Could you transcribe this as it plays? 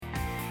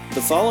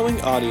The following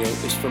audio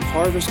is from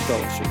Harvest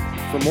Fellowship.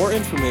 For more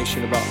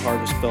information about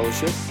Harvest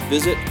Fellowship,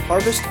 visit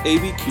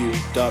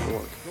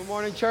harvestabq.org. Good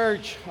morning,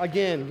 church.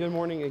 Good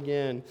morning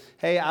again.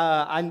 Hey,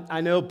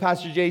 I know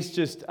Pastor Jace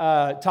just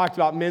talked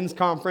about men's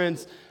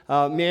conference.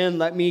 Men,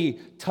 let me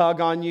tug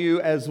on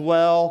you as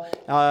well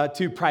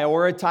to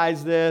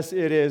prioritize this.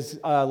 It is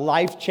a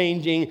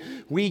life-changing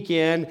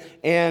weekend,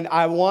 and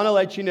I want to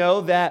let you know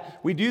that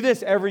we do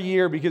this every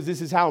year because this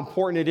is how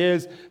important it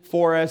is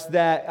for us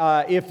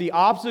that if the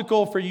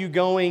obstacle for you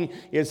going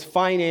is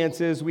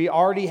finances, we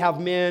already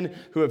have men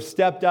who have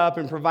stepped up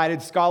and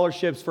provided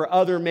scholarships for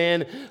other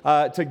men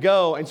to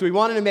go. And so we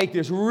wanted to make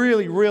this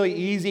really, really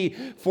easy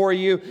for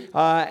you.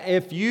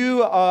 If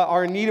you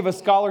are in need of a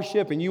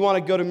scholarship and you want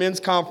to go to men's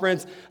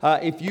conference,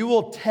 if you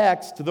will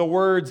text the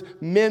words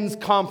men's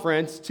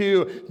conference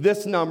to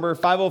this number,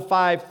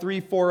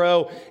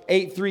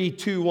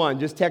 505-340-8321.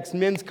 Just text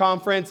men's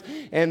conference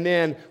and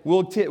then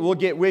we'll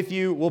get with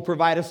you. We'll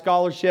provide a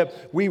scholarship.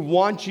 We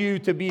want you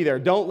to be there.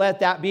 Don't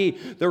let that be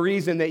the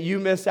reason that you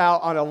miss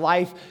out on a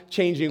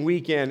life-changing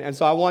weekend. And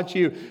so I want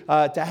you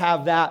to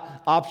have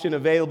that option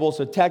available.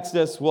 So text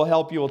us. We'll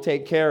help you. We'll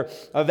take care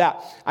of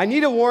that. I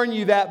need to warn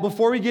you that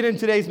before we get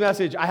into today's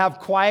message, I have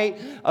quite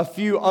a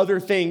few other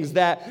things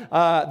that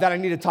I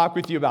need to talk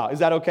with you about. Is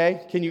that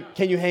okay? Can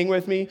you hang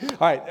with me?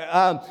 All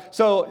right.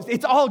 So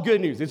it's all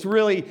good news. It's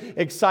really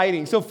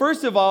exciting. So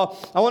first of all,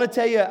 I want to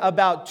tell you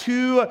about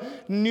two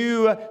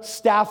new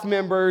staff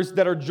members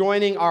that are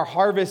joining our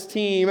Harvest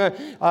team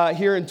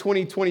here in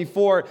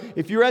 2024.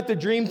 If you're at the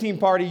Dream Team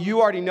party,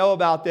 you already know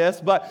about this,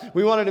 but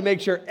we wanted to make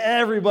sure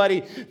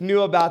everybody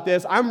knew about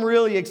this. I'm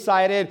really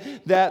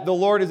excited that the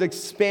Lord is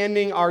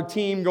expanding our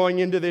team going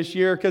into this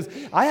year because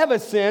I have a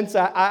sense,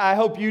 I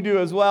hope you do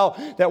as well,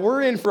 that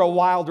we're in for a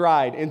wild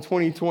ride in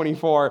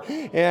 2024.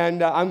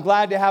 And I'm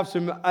glad to have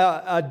some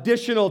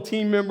additional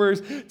team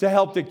members to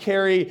help to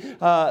carry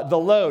the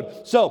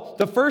load. So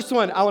the first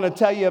one I want to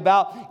tell you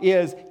about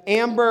is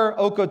Amber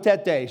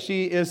Okotete.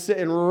 She is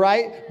sitting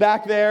right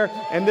back there,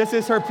 and this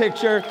is her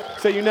picture,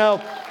 so you know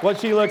what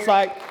she looks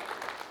like.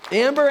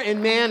 Amber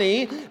and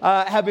Manny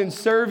have been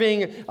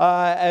serving,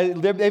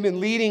 they've been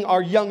leading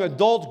our young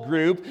adult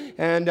group,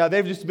 and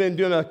they've just been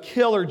doing a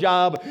killer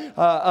job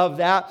of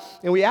that.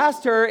 And we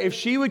asked her if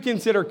she would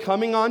consider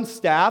coming on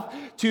staff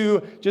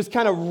to just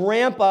kind of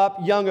ramp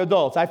up young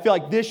adults. I feel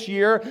like this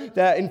year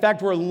that, in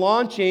fact, we're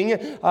launching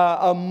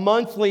a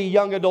monthly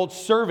young adult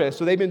service.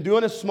 So they've been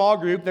doing a small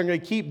group. They're going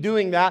to keep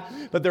doing that,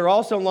 but they're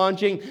also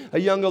launching a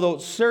young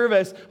adult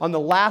service on the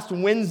last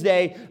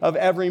Wednesday of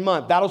every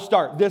month. That'll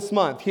start this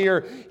month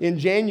here in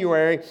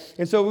January.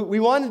 And so we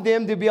wanted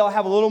them to be able to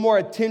have a little more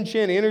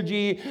attention,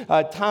 energy,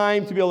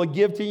 time to be able to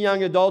give to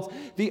young adults.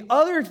 The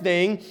other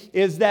thing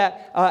is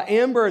that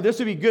Amber, this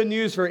would be good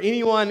news for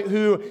anyone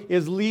who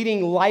is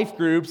leading life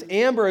groups.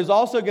 Amber is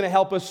also going to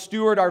help us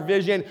steward our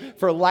vision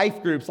for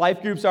life groups.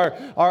 Life groups are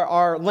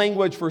our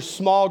language for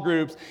small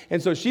groups.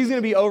 And so she's going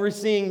to be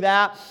overseeing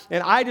that.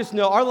 And I just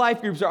know our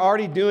life groups are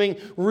already doing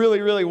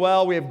really, really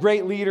well. We have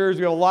great leaders.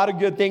 We have a lot of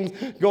good things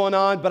going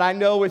on. But I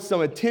know with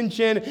some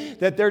attention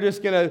that they're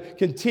just going to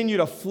continue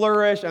to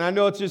flourish, and I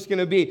know it's just going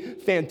to be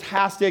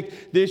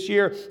fantastic this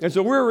year. And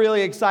so we're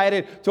really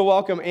excited to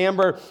welcome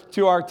Amber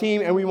to our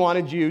team, and we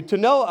wanted you to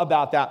know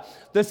about that.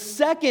 The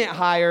second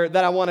hire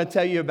that I want to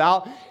tell you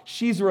about,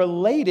 she's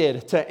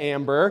related to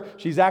Amber.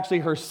 She's actually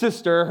her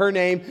sister. Her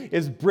name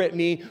is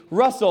Brittany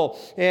Russell,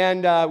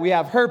 and we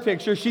have her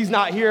picture. She's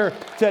not here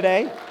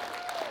today.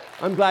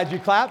 I'm glad you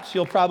clapped.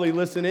 She'll probably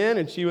listen in,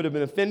 and she would have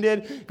been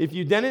offended if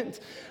you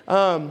didn't.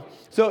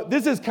 So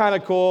this is kind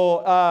of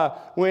cool.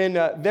 When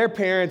their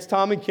parents,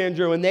 Tom and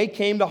Kendra, when they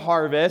came to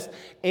Harvest,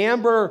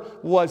 Amber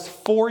was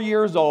 4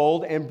 years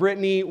old and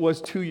Brittany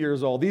was 2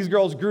 years old. These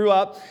girls grew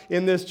up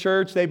in this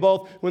church. They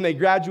both, when they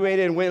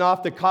graduated and went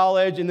off to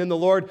college, and then the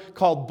Lord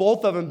called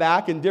both of them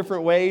back in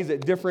different ways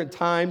at different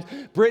times.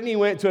 Brittany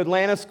went to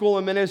Atlanta School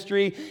of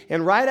Ministry,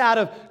 and right out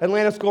of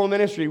Atlanta School of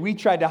Ministry, we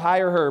tried to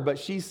hire her, but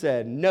she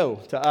said no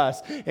to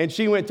us. And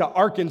she went to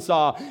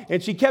Arkansas,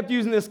 and she kept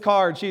using this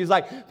card. She's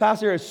like,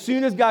 Pastor, as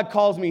soon as God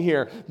calls me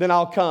here, then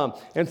I'll come.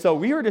 And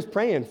so we were just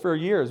praying for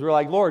years. We're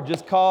like, Lord,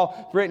 just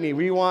call Brittany.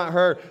 We want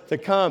her to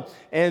come.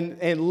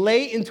 And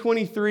late in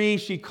 23,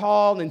 she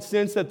called and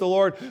sensed that the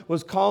Lord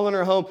was calling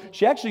her home.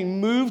 She actually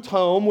moved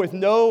home with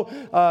no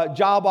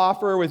job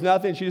offer, with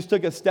nothing. She just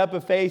took a step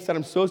of faith, said,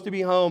 I'm supposed to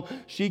be home.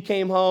 She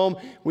came home.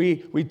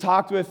 We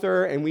talked with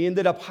her, and we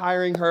ended up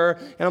hiring her.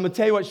 And I'm going to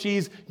tell you what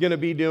she's going to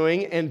be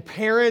doing. And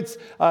parents,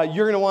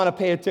 you're going to want to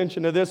pay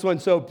attention to this one.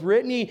 So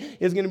Brittany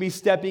is going to be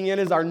stepping in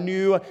as our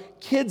new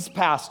kids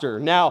pastor.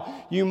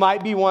 Now, you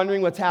might be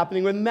wondering what's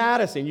happening with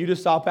Madison. You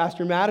just saw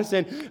Pastor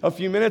Madison a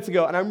few minutes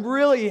ago, and I'm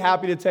really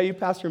happy to tell you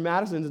Pastor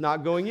Madison's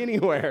not going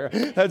anywhere.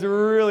 That's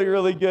really,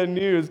 really good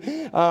news.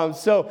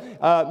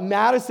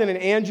 Madison and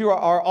Andrew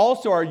are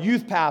also our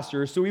youth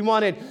pastors, so we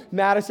wanted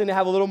Madison to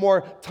have a little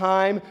more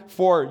time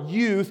for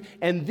youth.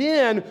 And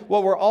then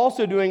what we're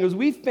also doing is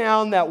we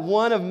found that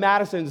one of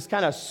Madison's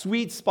kind of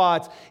sweet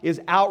spots is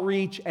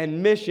outreach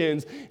and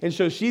missions. And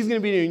so she's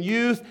going to be doing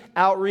youth,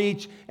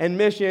 outreach, and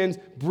missions.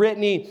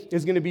 Brittany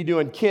is going to be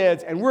doing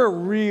kids. And we're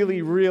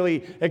really,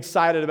 really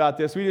excited about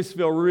this. We just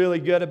feel really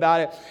good about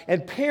it.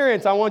 And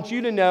parents, I want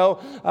you to know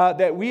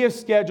that we have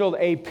scheduled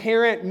a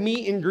parent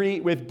meet and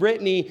greet with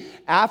Brittany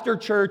after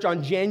church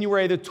on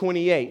January the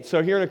 28th.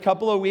 So here in a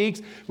couple of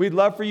weeks, we'd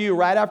love for you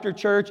right after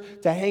church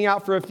to hang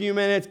out for a few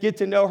minutes, get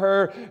to know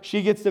her.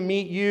 She gets to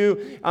meet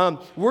you.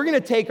 We're going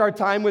to take our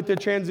time with the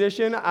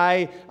transition.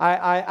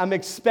 I'm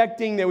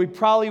expecting that we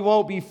probably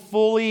won't be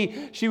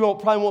fully,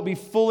 probably won't be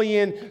fully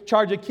in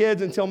charge of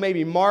kids until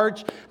maybe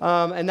March.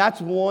 And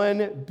that's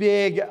one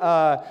big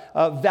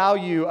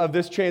value of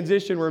this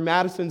transition where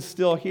Madison's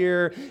still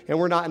here and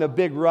we're not in a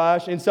big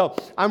rush. And so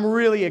I'm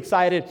really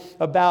excited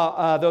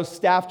about those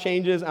staff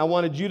changes. I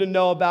wanted you to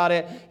know about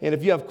it. And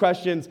if you have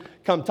questions,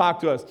 come talk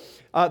to us.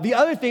 The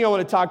other thing I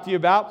want to talk to you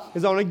about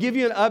is I want to give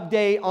you an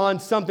update on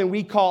something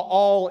we call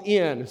All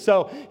In.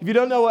 So if you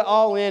don't know what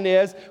All In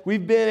is,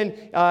 we've been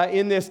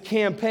in this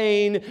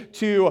campaign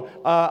to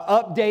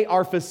update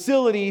our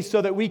facilities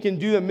so that we can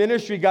do the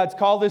ministry God's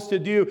called us to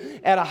do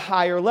at a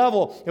higher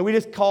level. And we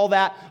just call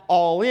that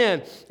All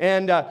In.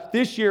 And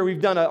this year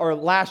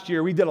last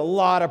year, we did a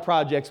lot of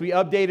projects. We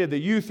updated the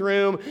youth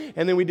room,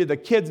 and then we did the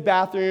kids'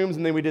 bathrooms,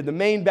 and then we did the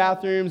main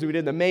bathrooms, and we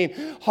did the main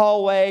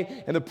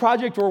hallway. And the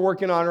project we're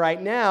working on right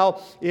now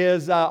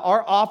is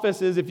our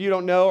offices, if you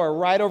don't know, are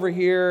right over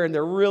here, and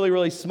they're really,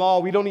 really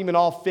small. We don't even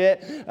all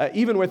fit.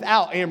 Even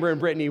without Amber and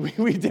Brittany,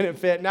 we didn't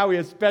fit. Now we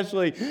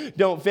especially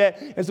don't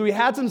fit. And so we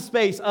had some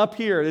space up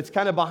here that's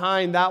kind of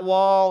behind that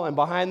wall and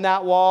behind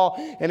that wall,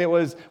 and it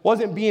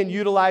wasn't being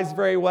utilized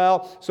very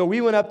well. So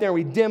we went up there,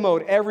 we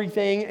demoed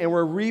everything, and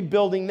we're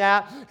rebuilding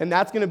that, and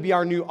that's going to be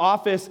our new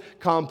office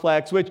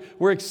complex, which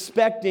we're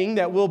expecting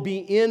that we'll be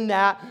in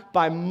that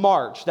by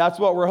March. That's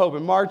what we're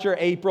hoping, March or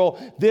April.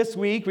 This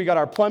week, we got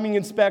our plumbing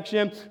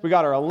inspection. We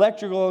got our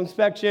electrical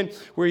inspection.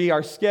 We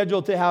are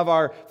scheduled to have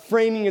our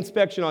framing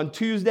inspection on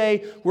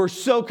Tuesday. We're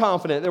so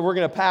confident that we're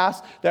going to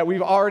pass that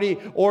we've already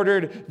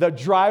ordered the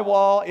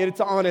drywall.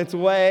 It's on its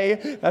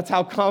way. That's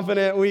how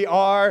confident we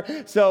are.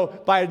 So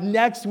by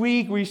next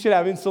week, we should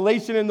have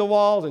insulation in the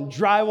walls and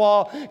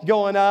drywall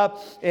going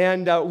up.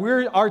 And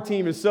our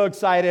team is so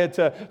excited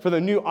for the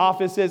new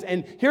offices.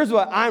 And here's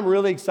what I'm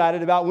really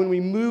excited about when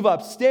we move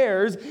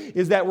upstairs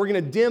is that we're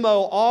going to demo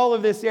all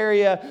of this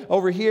area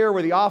over here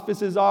where the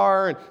offices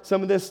are and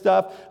some of this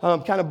stuff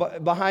kind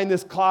of behind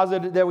this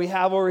closet that we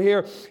have over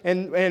here.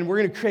 And we're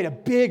going to create a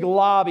big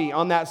lobby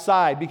on that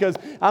side because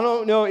I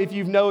don't know if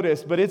you've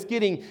noticed, but it's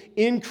getting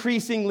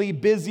increasingly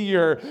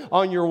busier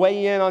on your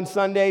way in on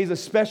Sundays,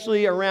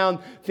 especially around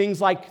things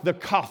like the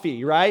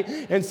coffee, right?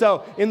 And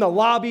so in the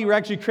lobby, we're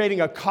actually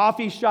creating a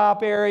coffee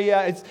shop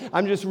area.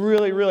 I'm just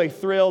really, really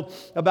thrilled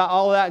about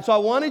all of that. And so I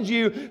wanted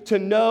you to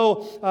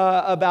know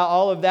about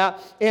all of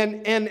that.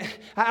 And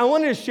I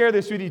wanted to share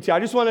this with you too. I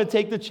just want to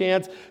take the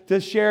chance to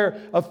share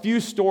a few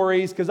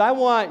stories because I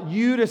want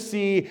you to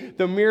see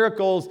the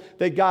miracles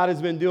that God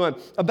has been doing.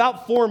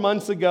 About 4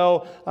 months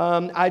ago,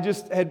 I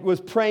just was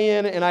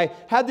praying and I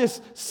had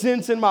this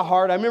sense in my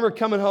heart. I remember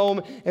coming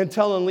home and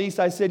telling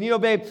Lisa, I said,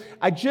 babe,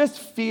 I just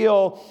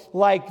feel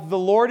like the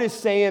Lord is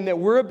saying that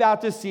we're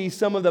about to see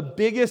some of the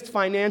biggest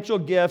financial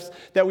gifts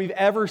that we've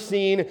ever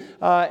seen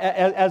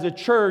as a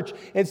church.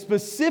 And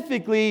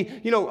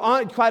specifically,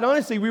 quite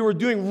honestly, we were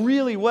doing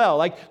really well.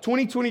 Like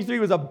 2023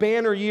 was a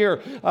banner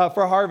year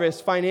for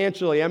Harvest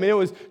financially. I mean, it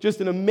was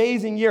just an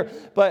amazing year.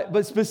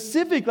 But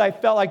specifically, I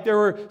felt like there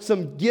were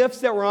some gifts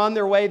that were on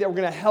their way that were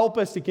going to help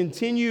us to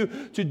continue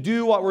to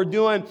do what we're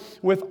doing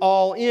with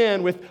All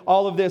In, with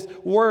all of this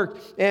work.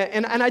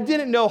 And I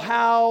didn't know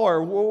how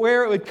or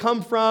where it would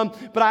come from,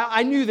 but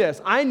I knew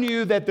this. I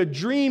knew that the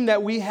dream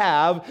that we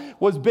have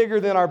was bigger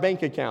than our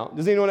bank account.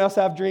 Does anyone else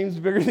have dreams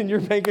bigger than your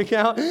bank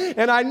account?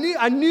 And I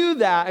knew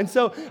that. And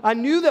so I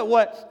knew that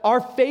what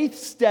our faith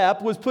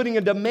step was putting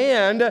a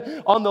demand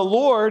on the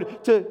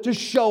Lord to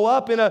show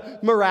up in a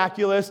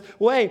miraculous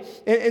way.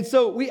 And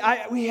so we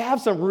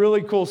have some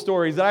really cool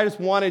stories that I just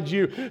wanted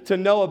you to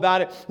know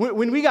about it.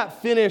 When we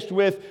got finished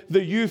with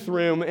the youth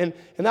room, and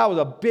that was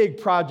a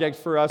big project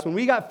for us. When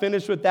we got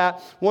finished with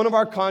that, one of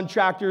our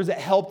contractors that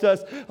helped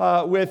us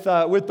with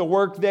the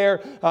work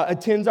there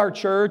attends our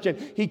church, and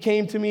he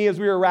came to me as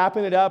we were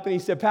wrapping it up, and he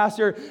said,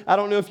 Pastor, I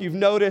don't know if you've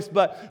noticed,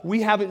 but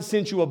we haven't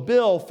sent you a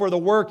bill for the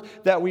work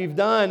that we've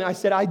done. I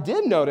said, I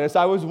did notice.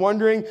 I was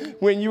wondering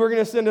when you were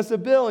going to send us a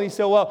bill. And he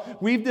said, well,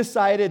 we've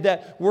decided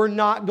that we're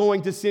not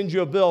going to send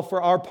you a bill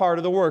for our part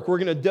of the work. We're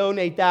going to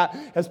donate that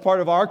as part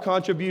of our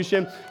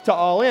contribution to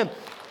All In.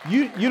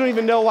 You don't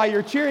even know why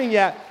you're cheering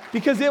yet.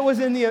 Because it was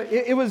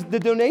the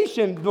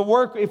donation, the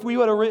work, if we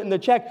would have written the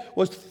check,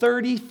 was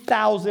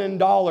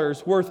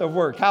 $30,000 worth of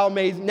work. How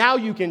amazing. Now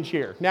you can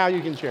cheer.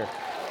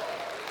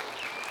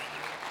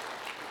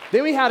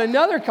 Then we had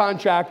another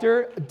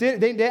contractor,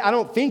 I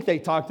don't think they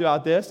talked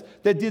about this,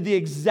 that did the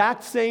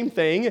exact same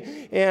thing.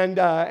 And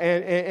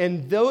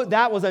though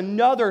that was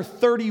another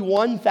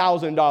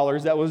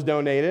 $31,000 that was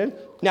donated.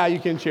 Now you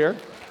can cheer.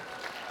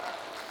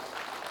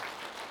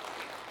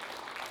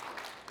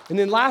 And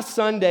then last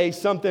Sunday,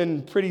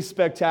 something pretty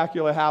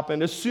spectacular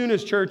happened. As soon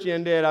as church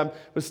ended, I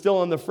was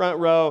still in the front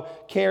row.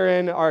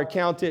 Karen, our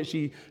accountant,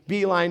 she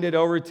beelined it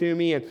over to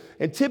me.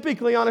 And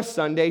typically on a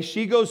Sunday,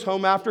 she goes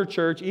home after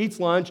church, eats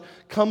lunch,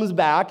 comes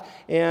back,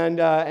 and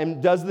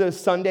does the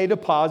Sunday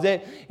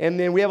deposit. And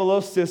then we have a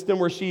little system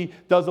where she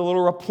does a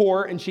little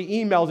report, and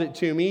she emails it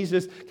to me. It's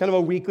just kind of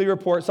a weekly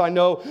report, so I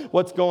know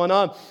what's going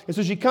on. And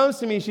so she comes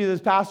to me, she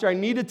says, Pastor, I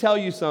need to tell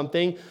you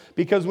something,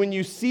 because when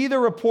you see the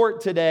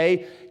report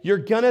today, you're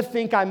going to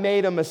think I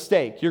made a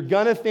mistake. You're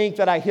going to think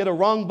that I hit a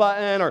wrong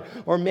button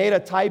or made a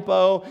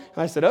typo. And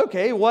I said,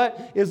 okay,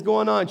 what is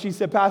going on? She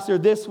said, Pastor,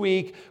 this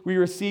week we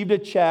received a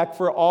check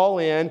for All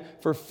In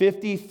for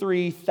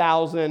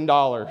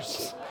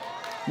 $53,000.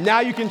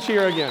 Now you can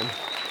cheer again.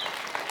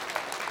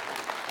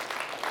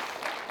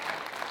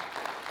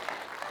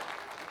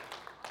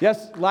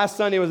 Yes, last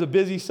Sunday was a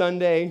busy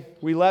Sunday.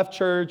 We left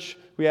church.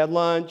 We had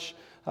lunch.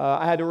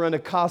 I had to run to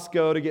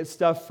Costco to get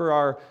stuff for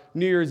our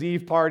New Year's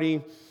Eve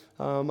party.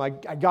 I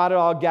got it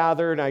all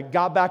gathered, and I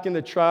got back in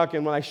the truck,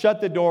 and when I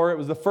shut the door, it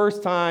was the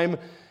first time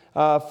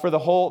for that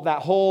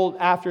whole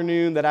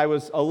afternoon that I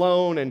was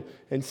alone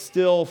and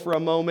still for a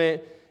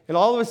moment. And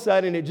all of a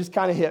sudden, it just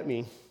kind of hit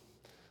me,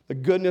 the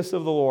goodness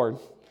of the Lord.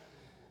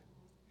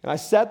 And I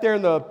sat there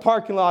in the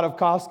parking lot of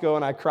Costco,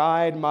 and I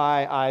cried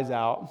my eyes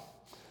out.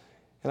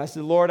 And I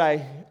said, Lord,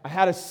 I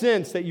had a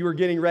sense that you were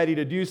getting ready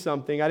to do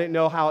something. I didn't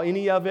know how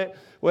any of it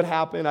would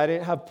happen. I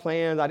didn't have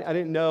plans. I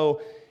didn't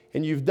know.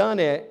 And you've done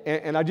it.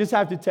 And I just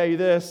have to tell you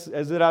this,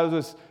 as I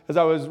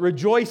was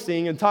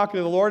rejoicing and talking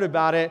to the Lord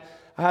about it,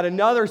 I had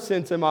another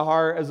sense in my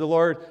heart as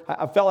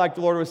I felt like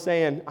the Lord was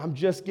saying, I'm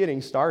just getting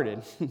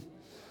started.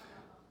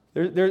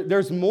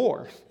 There's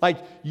more. Like,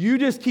 you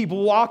just keep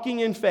walking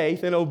in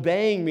faith and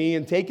obeying me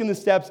and taking the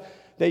steps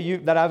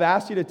that I've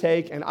asked you to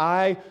take, and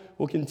I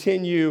will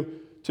continue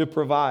to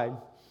provide. And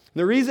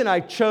the reason I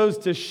chose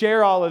to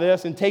share all of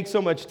this and take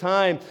so much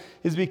time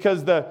is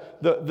because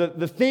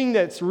the thing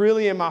that's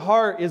really in my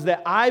heart is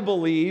that I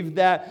believe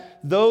that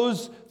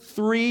those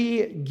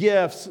three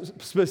gifts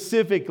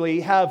specifically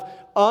have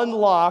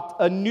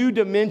unlocked a new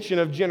dimension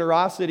of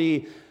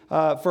generosity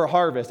for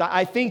Harvest.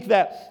 I think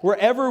that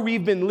wherever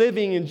we've been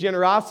living in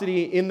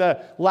generosity in the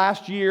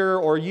last year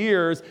or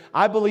years,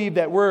 I believe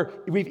that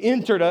we've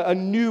entered a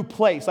new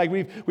place. Like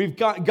we've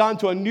gone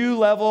to a new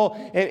level,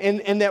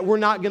 and that we're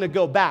not going to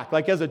go back.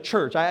 Like as a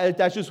church,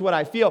 that's just what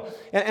I feel.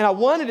 And I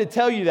wanted to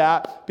tell you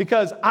that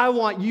because I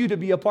want you to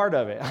be a part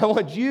of it. I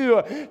want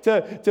you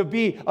to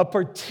be a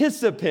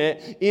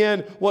participant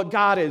in what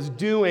God is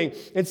doing.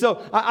 And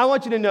so I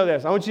want you to know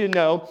this. I want you to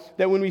know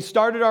that when we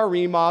started our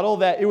remodel,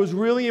 that it was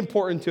really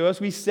important to us.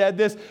 We said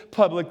this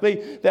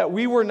publicly, that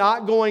we were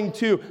not going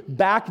to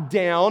back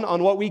down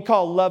on what we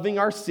call loving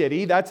our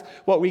city. That's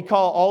what we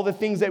call all the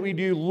things that we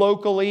do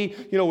locally,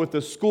 with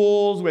the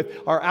schools, with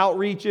our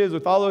outreaches,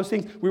 with all those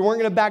things. We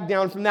weren't going to back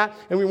down from that,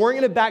 and we weren't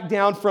going to back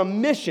down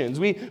from missions.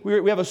 We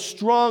have a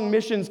strong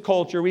missions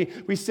culture.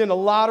 We send a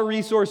lot of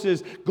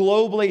resources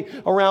globally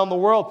around the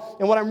world.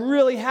 And what I'm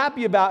really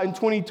happy about in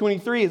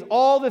 2023 is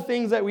all the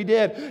things that we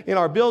did in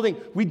our building.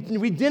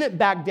 We didn't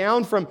back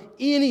down from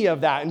any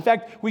of that. In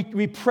fact,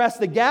 we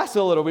pressed the gas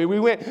a little bit. We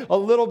went a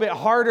little bit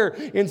harder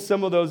in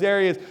some of those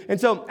areas.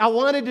 And so I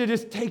wanted to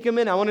just take them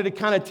in. I wanted to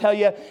kind of tell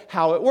you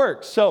how it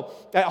works. So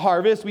at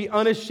Harvest, we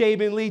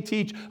unashamedly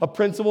teach a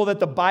principle that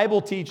the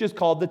Bible teaches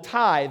called the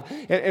tithe.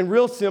 And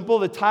real simple,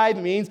 the tithe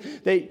means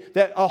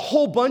that a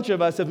whole bunch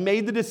of us have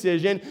made the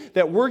decision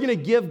that we're going to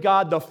give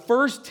God the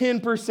first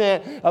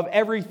 10% of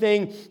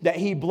everything that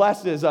He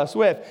blesses us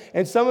with.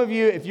 And some of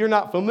you, if you're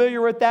not familiar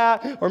with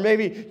that, or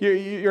maybe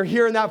you're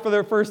hearing that for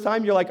the first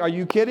time, you're like, are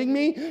you kidding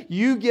me?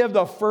 You give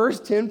the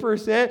first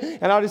 10%.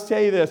 And I'll just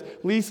tell you this,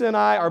 Lisa and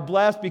I are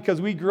blessed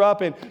because we grew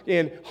up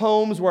in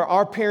homes where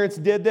our parents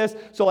did this.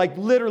 So like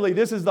literally,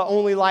 this is the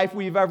only life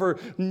we've ever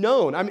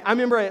known. I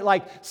remember at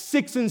like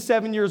 6 and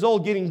 7 years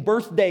old getting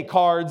birthday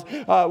cards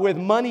with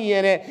money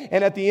in it.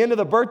 And at the end of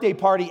the birthday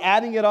party,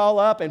 adding it all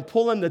up and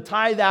pulling the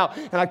tithe out.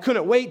 And I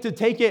couldn't wait to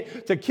take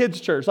it to kids'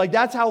 church. Like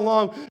that's how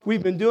long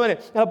we've been doing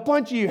it. And a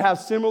bunch of you have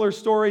similar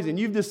stories and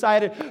you've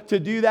decided to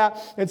do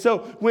that. And so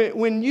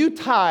when you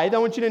tithe, I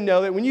want you to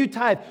know that when you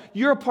tithe,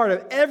 you're a part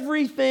of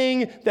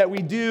everything that we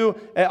do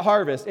at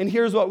Harvest. And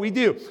here's what we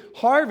do.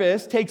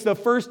 Harvest takes the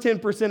first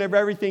 10% of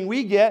everything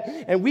we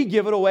get and we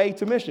give it away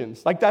to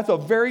missions. Like that's the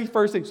very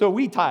first thing. So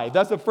we tithe.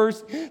 That's the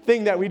first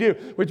thing that we do,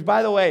 which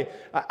by the way,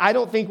 I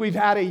don't think we've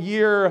had a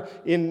year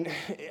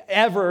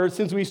ever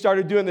since we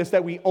started doing this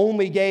that we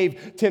only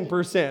gave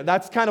 10%.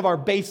 That's kind of our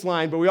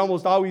baseline, but we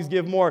almost always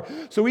give more.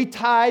 So we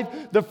tithe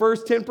the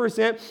first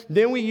 10%.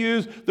 Then we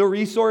use the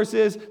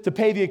resources to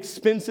pay the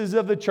expenses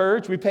of the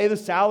church. We pay the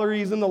salary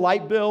salaries and the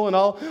light bill and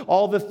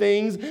all the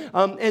things.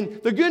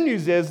 And the good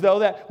news is, though,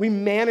 that we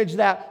manage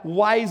that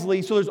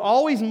wisely. So there's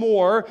always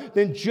more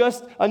than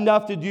just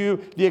enough to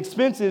do the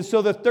expenses.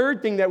 So the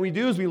third thing that we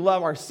do is we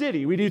love our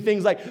city. We do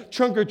things like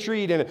trunk or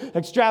treat and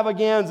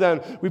extravaganza.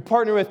 And we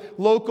partner with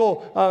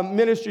local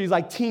ministries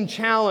like Teen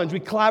Challenge.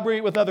 We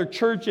collaborate with other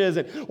churches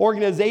and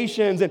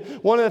organizations. And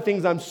one of the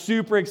things I'm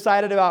super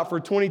excited about for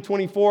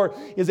 2024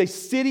 is a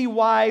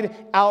citywide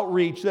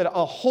outreach that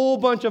a whole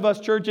bunch of us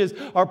churches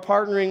are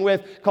partnering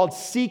with called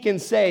Seek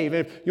and Save.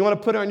 And if you want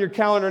to put it on your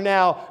calendar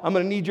now, I'm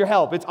going to need your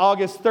help. It's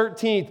August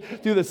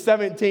 13th through the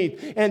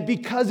 17th. And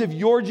because of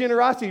your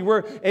generosity,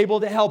 we're able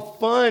to help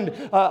fund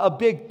a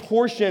big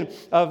portion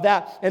of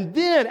that. And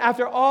then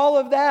after all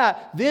of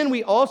that, then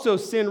we also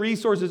send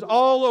resources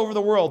all over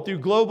the world through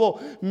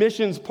global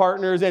missions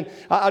partners. And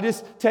I'll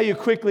just tell you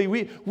quickly,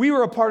 we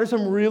were a part of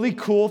some really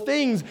cool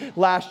things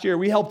last year.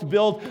 We helped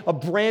build a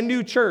brand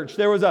new church.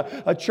 There was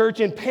a church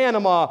in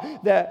Panama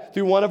that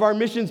through one of our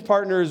missions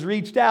partners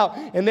reached out,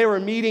 and they were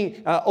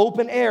meeting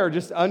open air,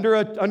 just under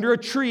a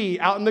tree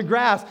out in the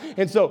grass.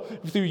 And so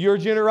through your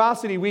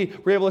generosity, we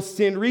were able to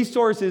send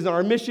resources, and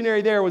our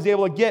missionary there was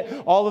able to get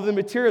all of the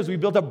materials. We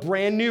built a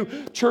brand new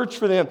church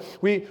for them.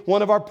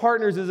 One of our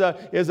partners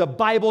is a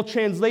Bible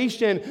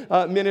translation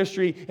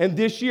ministry, and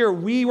this year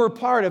we were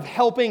part of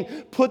helping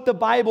put the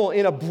Bible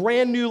in a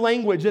brand new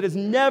language that it's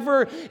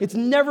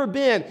never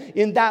been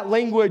in that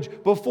language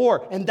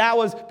before. And that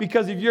was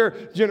because of your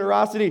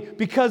generosity,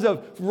 because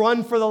of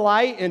Run for the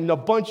Light, and a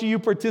bunch of you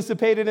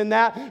participated in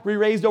that. We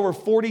raised over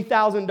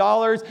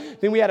 $40,000.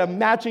 Then we had a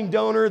matching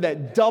donor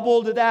that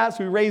doubled that,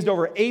 so we raised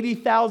over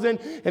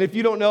 $80,000. And if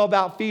you don't know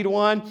about Feed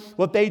One,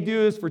 what they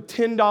do is for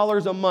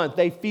 $10 a month,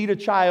 they feed a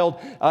child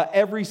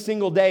every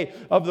single day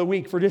of the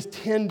week for just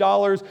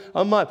 $10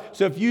 a month.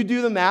 So if you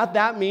do the math,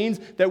 that means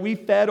that we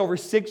fed over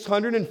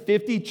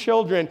 650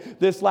 children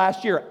this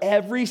last year,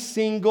 every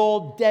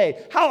single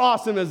day. How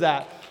awesome is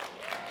that?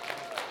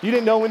 You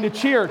didn't know when to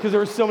cheer because there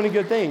were so many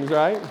good things,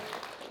 right?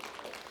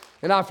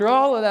 And after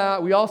all of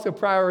that, we also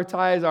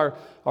prioritize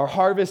our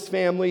harvest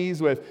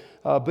families with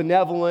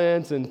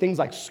benevolence and things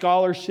like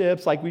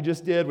scholarships, like we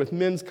just did with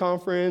Men's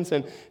Conference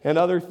and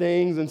other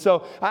things. And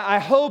so I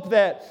hope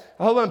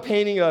I'm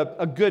painting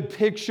a good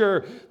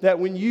picture that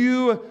when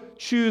you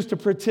choose to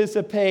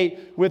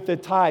participate with the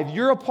tithe,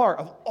 you're a part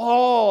of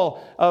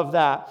all of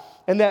that.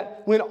 And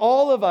that when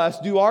all of us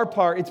do our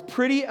part, it's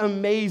pretty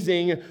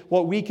amazing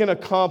what we can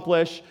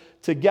accomplish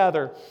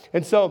together.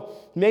 And so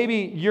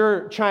maybe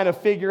you're trying to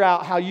figure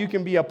out how you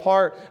can be a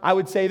part. I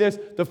would say this: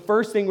 the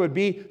first thing would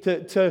be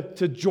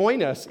to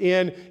join us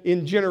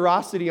in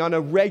generosity on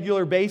a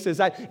regular basis.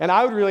 And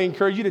I would really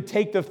encourage you to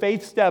take the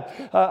faith step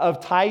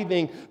of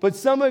tithing. But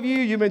some of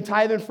you've been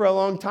tithing for a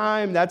long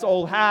time. That's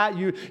old hat.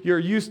 You're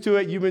used to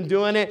it. You've been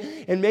doing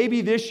it. And maybe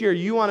this year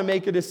you want to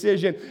make a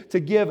decision to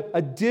give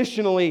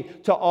additionally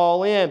to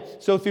All In.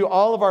 So through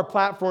all of our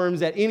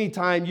platforms at any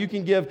time, you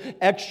can give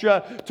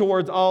extra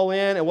towards All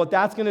In. And what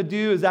that's going to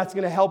do is that's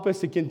going to help us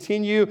to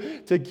continue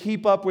to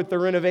keep up with the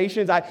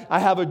renovations. I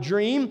have a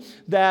dream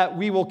that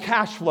we will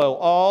cash flow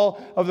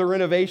all of the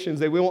renovations,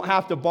 that we won't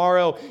have to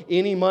borrow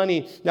any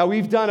money. Now,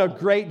 we've done a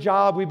great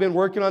job. We've been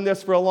working on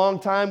this for a long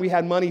time. We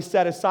had money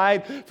set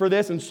aside for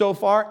this, and so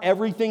far,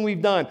 everything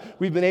we've done,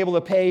 we've been able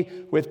to pay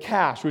with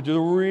cash, which is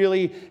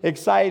really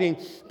exciting.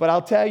 But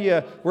I'll tell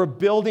you, we're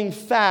building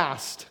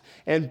fast.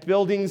 And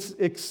building's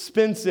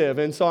expensive.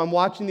 And so I'm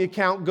watching the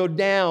account go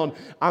down.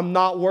 I'm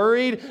not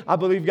worried. I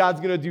believe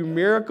God's going to do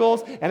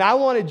miracles. And I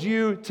wanted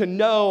you to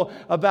know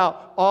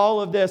about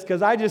all of this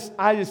because I just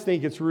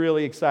think it's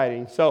really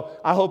exciting. So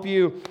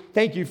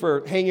thank you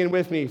for hanging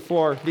with me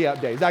for the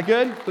update. Is that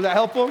good? Was that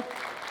helpful?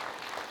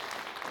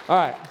 All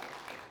right.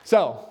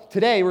 So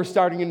today we're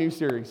starting a new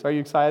series. Are you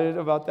excited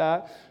about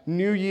that?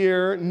 New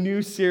year,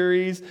 new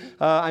series.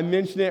 I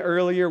mentioned it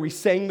earlier. We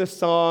sang the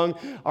song.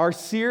 Our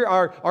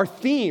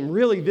theme,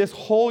 really, this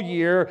whole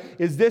year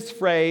is this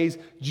phrase: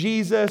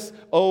 Jesus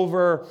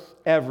over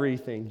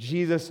everything.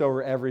 Jesus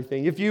over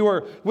everything. If you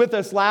were with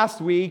us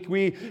last week,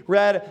 we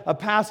read a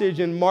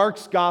passage in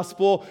Mark's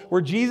gospel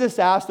where Jesus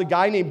asked a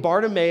guy named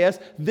Bartimaeus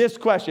this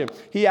question.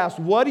 He asked,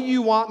 "What do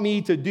you want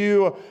me to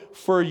do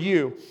for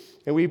you?"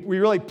 And we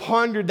really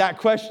pondered that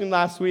question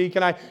last week.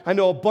 And I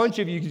know a bunch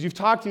of you, because you've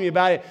talked to me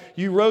about it,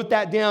 you wrote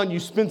that down, you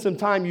spent some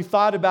time, you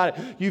thought about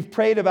it, you've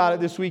prayed about it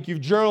this week, you've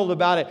journaled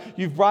about it,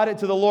 you've brought it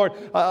to the Lord.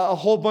 A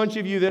whole bunch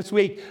of you this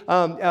week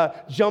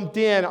jumped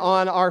in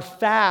on our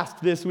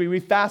fast this week. We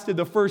fasted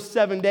the first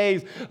 7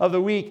 days of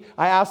the week.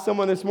 I asked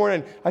someone this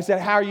morning, I said,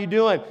 "How are you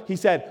doing?" He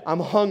said,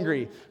 "I'm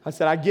hungry." I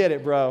said, "I get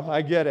it, bro.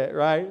 I get it,"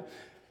 right?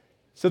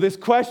 So this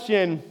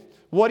question,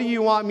 what do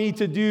you want me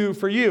to do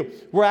for you?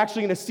 We're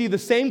actually going to see the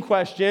same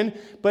question,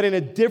 but in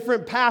a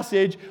different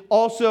passage,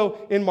 also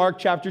in Mark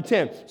chapter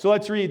 10. So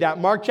let's read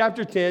that. Mark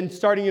chapter 10,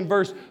 starting in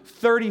verse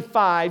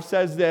 35,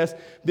 says this: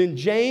 "Then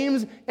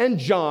James and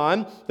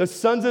John, the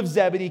sons of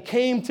Zebedee,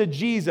 came to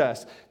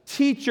Jesus.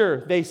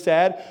 'Teacher,' they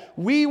said,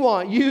 'we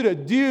want you to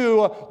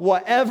do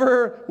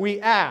whatever we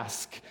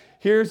ask.'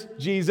 Here's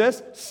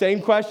Jesus,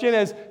 same question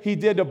as he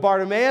did to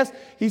Bartimaeus.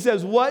 He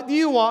says, what do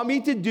you want me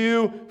to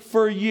do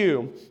for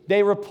you?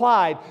 They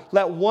replied,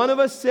 let one of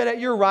us sit at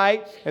your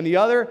right and the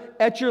other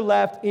at your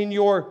left in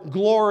your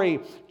glory.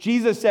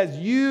 Jesus says,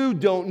 you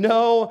don't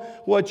know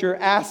what you're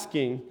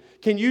asking.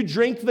 Can you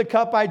drink the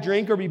cup I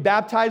drink or be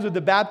baptized with the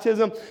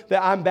baptism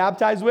that I'm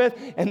baptized with?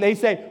 And they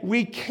say,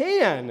 we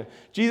can.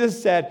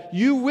 Jesus said,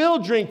 you will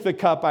drink the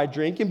cup I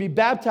drink and be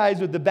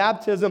baptized with the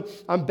baptism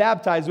I'm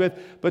baptized with,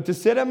 but to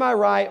sit at my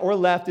right or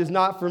left is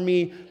not for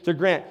me to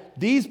grant.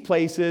 These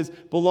places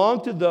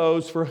belong to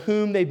those for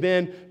whom they've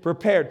been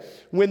prepared.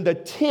 When the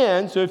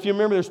 10, so if you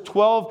remember, there's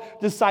 12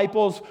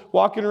 disciples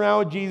walking around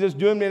with Jesus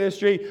doing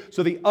ministry.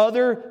 So the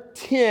other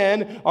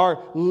 10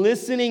 are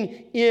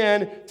listening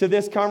in to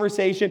this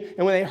conversation.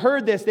 And when they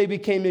heard this, they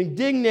became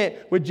indignant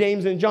with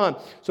James and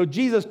John. So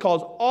Jesus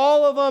calls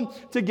all of them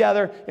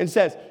together and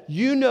says,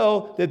 you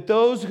know that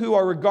those who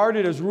are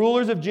regarded as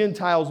rulers of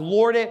Gentiles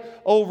lord it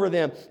over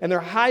them, and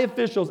their high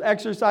officials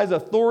exercise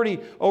authority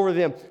over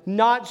them.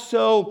 Not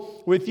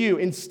so with you.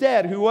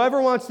 Instead, whoever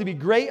wants to be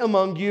great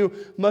among you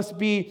must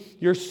be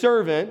your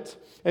servant,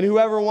 and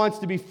whoever wants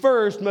to be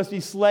first must be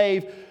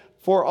slave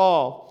for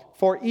all.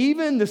 For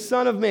even the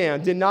Son of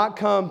Man did not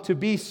come to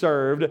be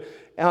served,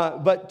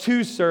 but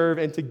to serve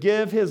and to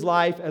give his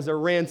life as a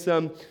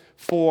ransom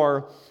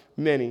for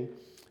many.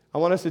 I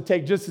want us to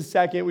take just a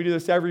second. We do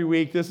this every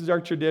week. This is our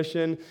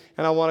tradition.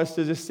 And I want us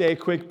to just say a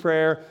quick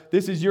prayer.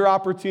 This is your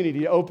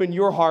opportunity to open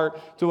your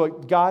heart to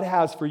what God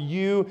has for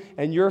you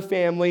and your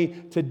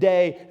family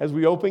today. As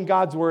we open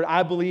God's word,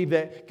 I believe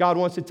that God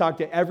wants to talk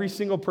to every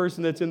single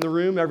person that's in the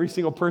room, every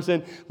single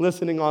person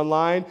listening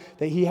online,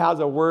 that he has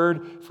a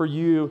word for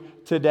you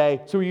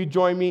today. So will you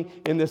join me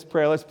in this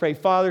prayer? Let's pray.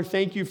 Father,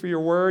 thank you for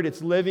your word.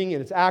 It's living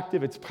and it's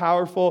active. It's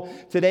powerful.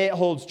 Today it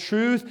holds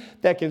truth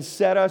that can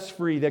set us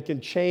free, that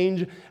can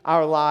change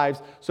our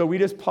lives. So we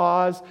just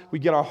pause. We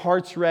get our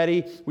hearts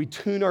ready. We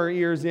tune our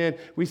ears in.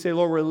 We say,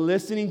 Lord, we're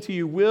listening to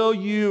you. Will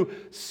you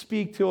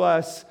speak to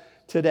us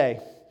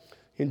today?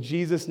 In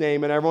Jesus'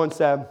 name. And everyone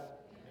said,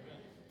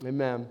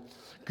 Amen.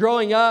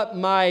 Growing up,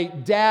 my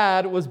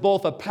dad was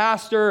both a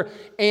pastor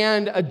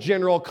and a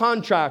general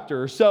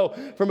contractor. So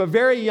from a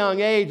very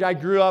young age, I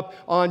grew up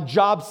on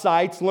job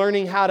sites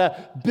learning how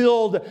to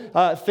build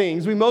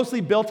things. We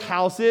mostly built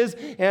houses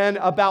and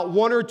about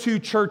 1 or 2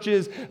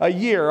 churches a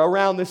year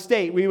around the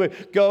state. We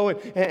would go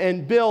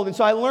and build. And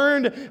so I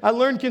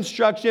learned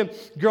construction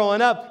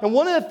growing up. And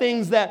one of the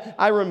things that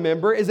I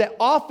remember is that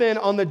often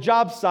on the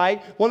job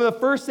site, one of the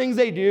first things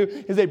they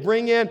do is they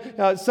bring in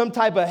some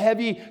type of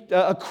heavy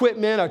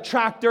equipment, a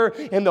tractor,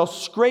 and they'll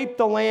scrape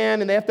the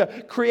land, and they have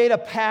to create a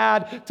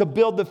pad to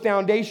build the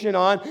foundation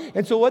on.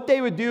 And so what they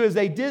would do is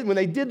when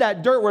they did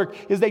that dirt work,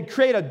 is they'd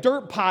create a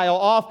dirt pile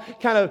off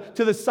kind of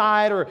to the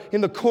side or in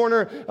the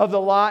corner of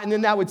the lot, and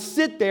then that would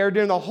sit there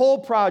during the whole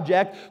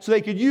project so they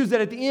could use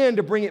that at the end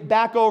to bring it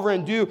back over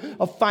and do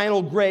a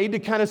final grade to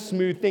kind of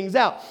smooth things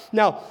out.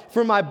 Now,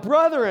 for my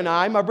brother and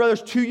I, my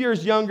brother's 2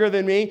 years younger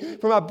than me,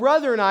 for my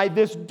brother and I,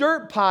 this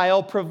dirt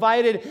pile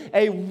provided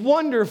a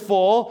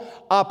wonderful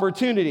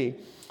opportunity.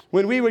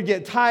 When we would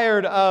get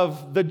tired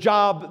of the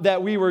job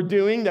that we were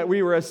doing, that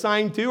we were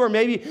assigned to, or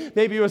maybe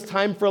it was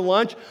time for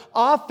lunch,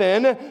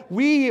 often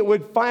we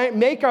would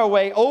make our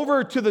way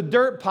over to the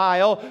dirt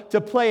pile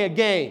to play a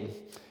game.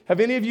 Have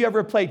any of you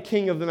ever played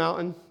King of the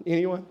Mountain?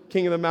 Anyone?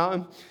 King of the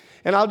Mountain?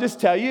 And I'll just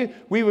tell you,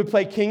 we would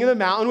play King of the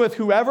Mountain with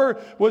whoever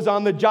was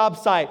on the job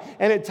site.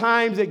 And at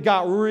times it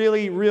got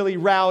really, really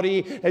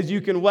rowdy, as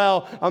you can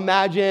well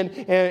imagine.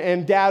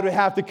 And Dad would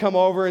have to come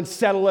over and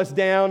settle us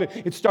down.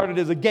 It started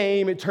as a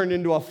game. It turned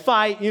into a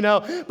fight, you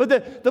know.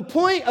 But the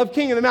point of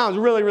King of the Mountain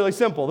is really, really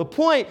simple. The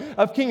point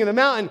of King of the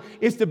Mountain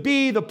is to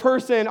be the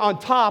person on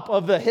top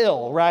of the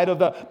hill, right, of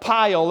the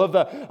pile,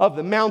 of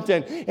the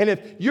mountain. And if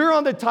you're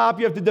on the top,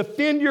 you have to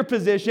defend your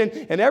position.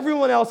 And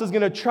everyone else is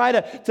going to try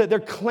to they're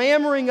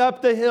clamoring up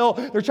the hill.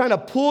 They're trying to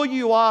pull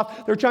you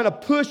off. They're trying to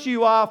push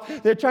you off.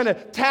 They're trying to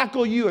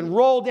tackle you and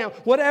roll down,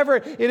 whatever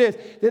it is.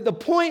 The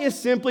point is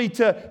simply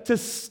to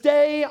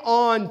stay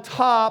on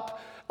top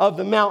of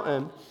the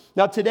mountain.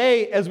 Now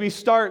today, as we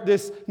start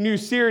this new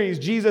series,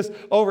 Jesus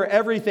Over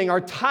Everything, our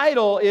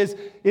title is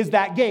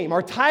that game.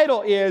 Our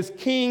title is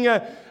King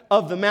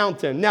of the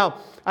Mountain. Now,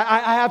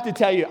 I have to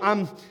tell you,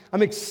 I'm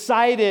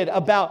excited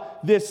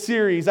about this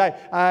series.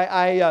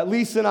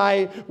 Lisa and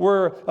I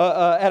were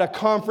at a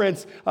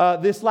conference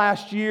this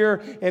last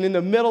year, and in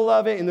the middle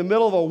of it, in the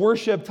middle of a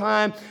worship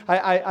time,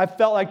 I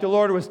felt like the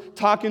Lord was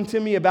talking to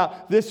me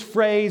about this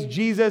phrase,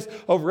 Jesus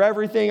over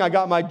everything. I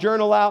got my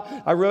journal out.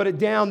 I wrote it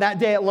down that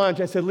day at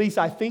lunch. I said,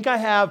 Lisa, I think I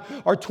have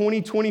our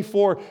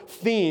 2024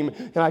 theme.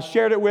 And I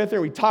shared it with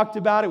her. We talked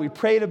about it. We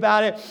prayed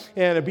about it.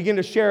 And I began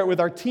to share it with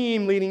our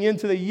team leading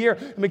into the year. year.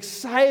 I'm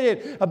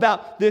excited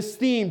about this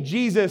theme,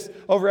 Jesus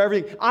over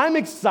everything. I'm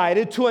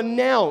excited to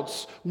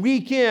announce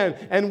week in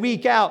and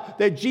week out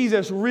that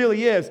Jesus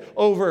really is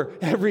over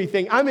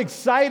everything. I'm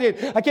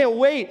excited. I can't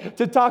wait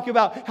to talk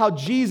about how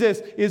Jesus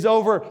is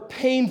over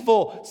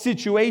painful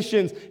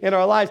situations in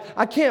our lives.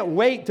 I can't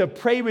wait to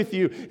pray with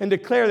you and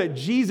declare that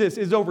Jesus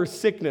is over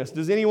sickness.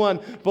 Does anyone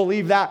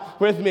believe that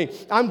with me?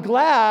 I'm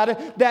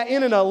glad that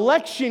in an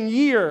election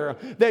year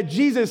that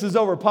Jesus is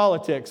over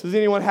politics. Is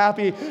anyone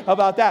happy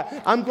about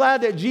that? I'm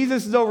glad that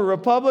Jesus is over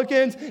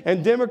Republicans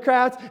and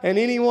Democrats and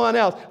anyone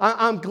else.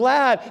 I'm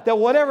glad that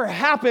whatever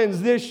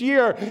happens this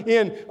year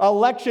in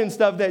election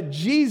stuff, that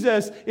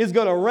Jesus is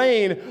going to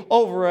reign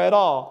over it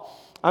all.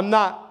 I'm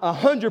not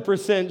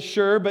 100%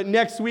 sure, but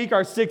next week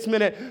our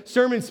 6-minute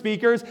sermon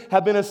speakers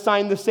have been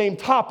assigned the same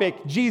topic,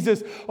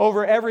 Jesus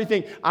over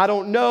everything. I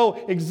don't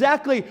know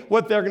exactly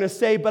what they're going to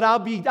say, but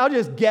I'll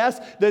just guess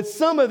that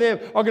some of them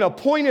are going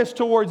to point us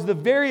towards the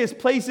various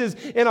places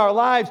in our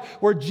lives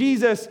where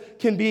Jesus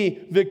can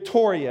be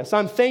victorious.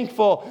 I'm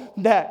thankful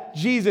that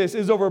Jesus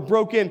is over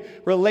broken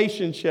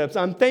relationships.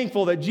 I'm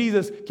thankful that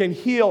Jesus can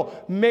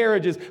heal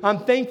marriages.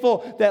 I'm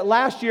thankful that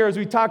last year, as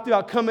we talked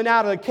about coming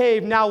out of the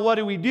cave, now what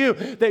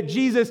do? That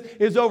Jesus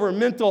is over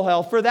mental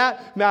health. For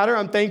that matter,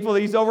 I'm thankful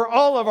that He's over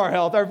all of our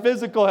health, our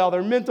physical health,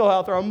 our mental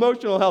health, our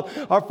emotional health,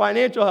 our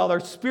financial health,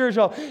 our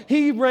spiritual health.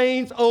 He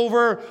reigns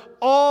over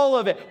all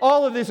of it.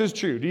 All of this is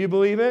true. Do you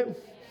believe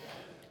it?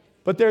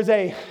 But there's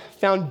a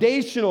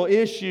foundational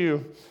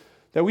issue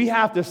that we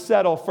have to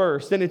settle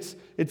first, and it's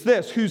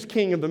this: who's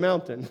king of the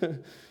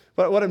mountain?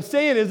 But what I'm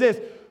saying is this: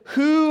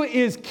 who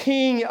is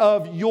king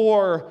of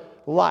your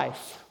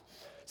life?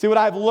 See, what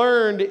I've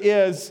learned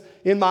is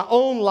in my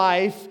own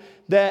life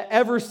that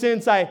ever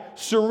since I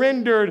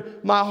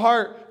surrendered my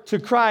heart to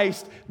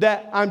Christ,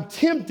 that I'm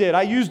tempted,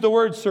 I use the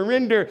word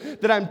surrender,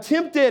 that I'm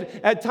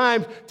tempted at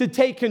times to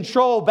take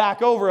control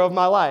back over of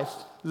my life.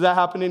 Does that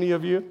happen to any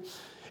of you?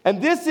 And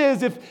this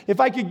is, if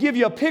I could give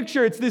you a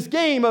picture, it's this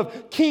game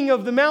of King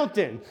of the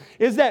Mountain.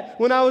 Is that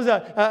when I was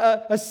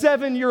a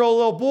 7-year-old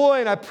little boy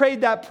and I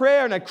prayed that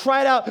prayer and I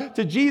cried out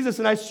to Jesus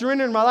and I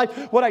surrendered my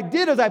life, what I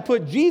did is I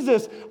put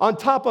Jesus on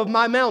top of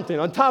my mountain,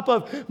 on top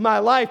of my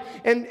life.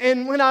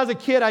 And when I was a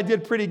kid, I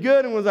did pretty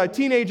good. And when I was a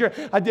teenager,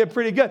 I did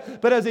pretty good.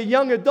 But as a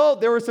young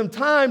adult, there were some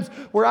times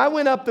where I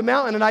went up the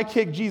mountain and I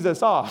kicked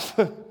Jesus off.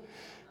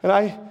 And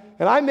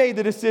I made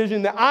the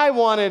decision that I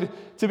wanted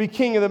to be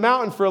king of the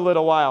mountain for a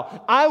little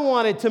while. I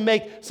wanted to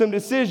make some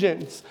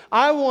decisions.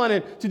 I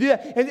wanted to do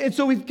that. And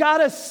so we've got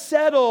to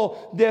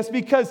settle this,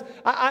 because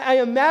I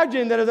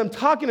imagine that as I'm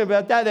talking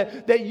about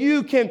that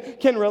you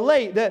can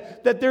relate,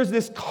 that there's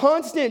this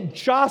constant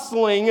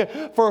jostling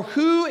for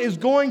who is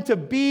going to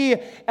be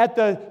at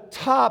the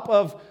top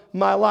of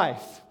my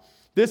life.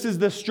 This is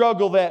the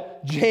struggle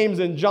that James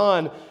and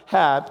John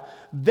had.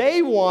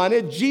 They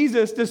wanted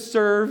Jesus to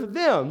serve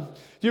them.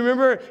 Do you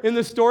remember in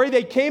the story?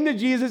 They came to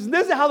Jesus, and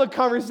this is how the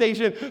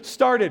conversation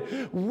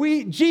started.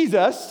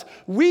 Jesus,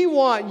 we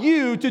want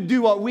you to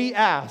do what we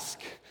ask.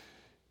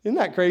 Isn't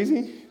that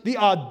crazy? The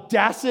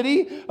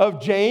audacity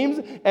of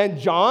James and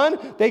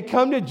John. They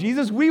come to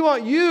Jesus. We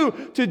want you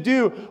to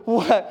do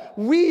what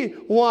we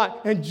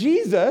want. And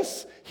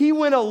Jesus, He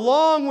went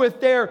along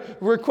with their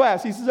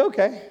request. He says,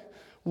 okay,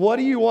 what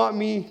do you want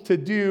me to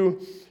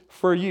do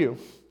for you?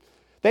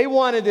 They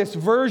wanted this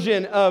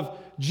version of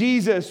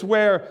Jesus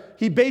where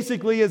He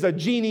basically is a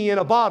genie in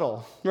a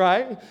bottle,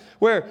 right?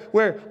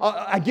 Where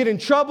I get in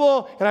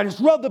trouble and I just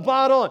rub the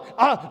bottle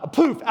and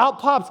poof, out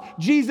pops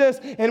Jesus,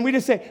 and we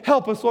just say,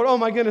 help us, Lord. Oh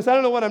my goodness, I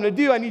don't know what I'm going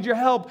to do. I need your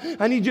help.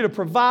 I need you to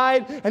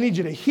provide. I need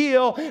you to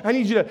heal. I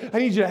need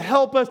you to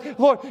help us,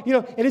 Lord.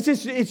 And it's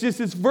just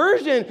this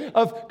version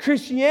of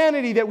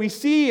Christianity that we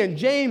see in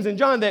James and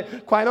John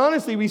that, quite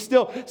honestly, we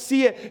still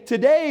see it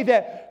today,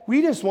 that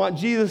we just want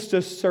Jesus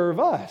to serve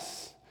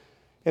us.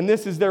 And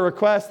this is their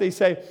request. They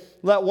say,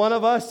 let one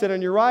of us sit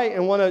on your right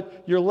and one on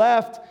your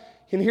left.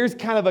 And here's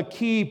kind of a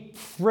key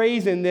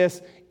phrase in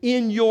this: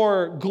 in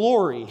your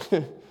glory.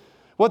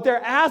 What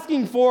they're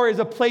asking for is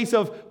a place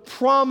of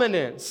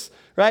prominence,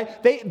 right?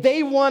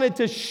 They wanted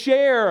to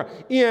share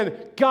in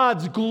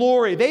God's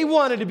glory. They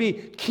wanted to be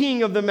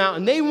king of the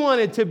mountain. They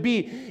wanted to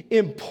be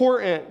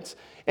important.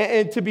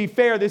 And to be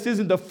fair, this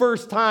isn't the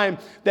first time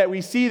that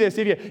we see this.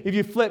 If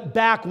you flip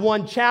back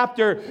one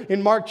chapter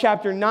in Mark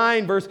chapter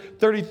 9, verse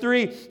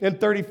 33 and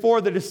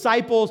 34, the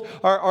disciples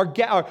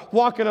are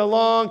walking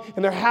along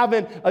and they're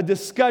having a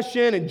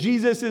discussion, and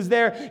Jesus is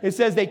there. It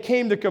says they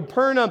came to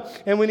Capernaum,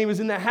 and when He was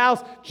in the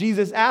house,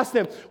 Jesus asked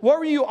them, what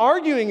were you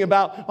arguing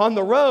about on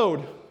the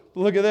road?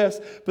 Look at this.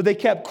 But they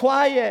kept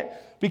quiet,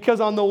 because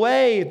on the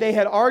way they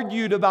had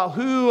argued about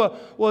who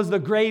was the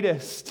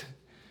greatest.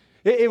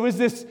 It was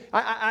this,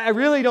 I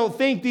really don't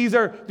think these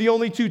are the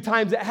only two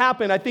times it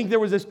happened. I think there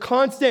was this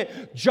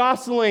constant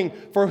jostling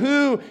for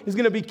who is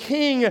going to be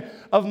king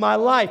of my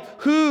life,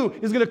 who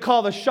is going to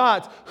call the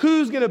shots,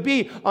 who's going to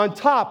be on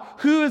top,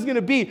 who is going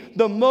to be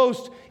the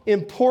most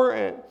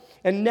important.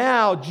 And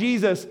now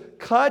Jesus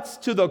cuts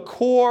to the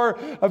core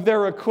of their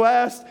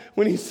request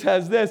when he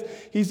says this.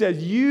 He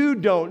says, you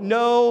don't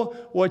know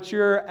what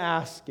you're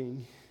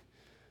asking.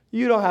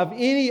 You don't have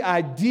any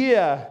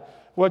idea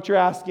what you're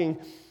asking.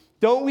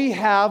 Don't we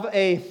have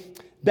a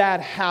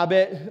bad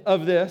habit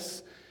of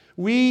this?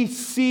 We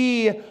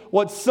see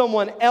what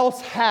someone else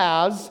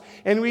has,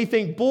 and we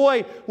think,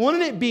 boy,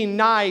 wouldn't it be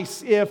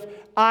nice if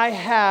I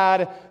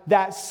had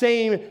that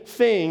same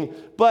thing?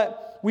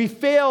 But we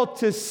fail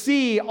to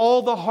see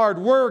all the hard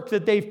work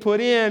that they've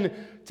put in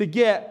to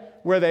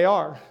get where they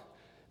are. I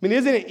mean,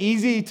 isn't it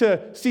easy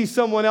to see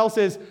someone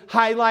else's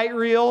highlight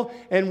reel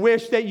and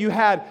wish that you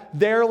had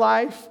their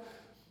life?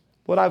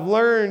 What I've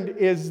learned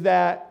is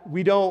that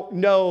we don't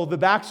know the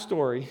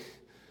backstory.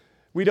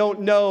 We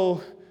don't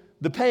know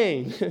the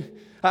pain.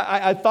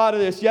 I thought of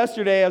this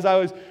yesterday as I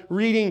was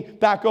reading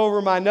back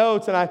over my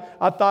notes, and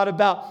I thought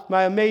about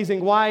my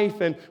amazing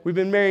wife, and we've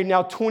been married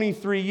now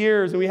 23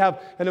 years, and we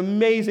have an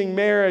amazing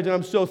marriage, and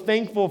I'm so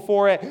thankful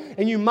for it.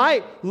 And you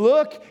might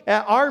look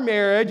at our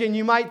marriage, and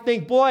you might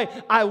think, boy,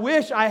 I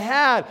wish I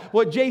had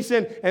what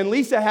Jason and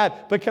Lisa had.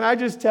 But can I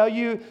just tell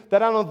you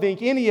that I don't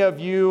think any of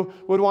you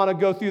would want to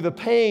go through the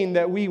pain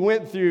that we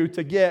went through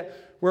to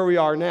get where we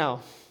are now.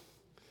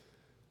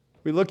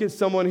 We look at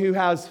someone who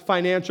has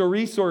financial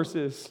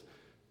resources.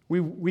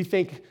 We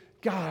think,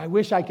 God, I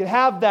wish I could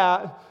have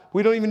that.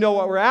 We don't even know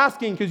what we're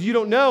asking because you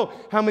don't know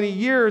how many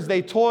years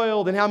they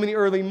toiled and how many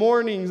early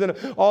mornings and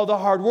all the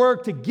hard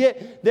work to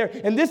get there.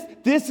 And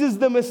this is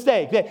the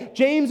mistake. That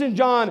James and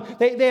John,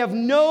 they have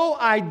no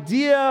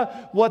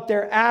idea what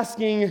they're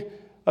asking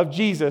of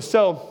Jesus.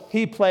 So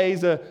he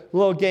plays a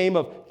little game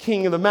of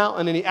King of the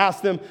Mountain, and he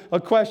asks them a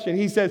question.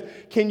 He says,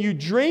 can you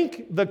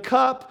drink the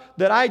cup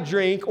that I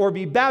drink or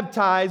be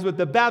baptized with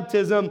the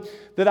baptism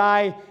that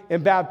I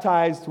am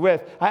baptized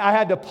with? I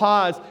had to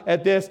pause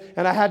at this,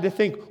 and I had to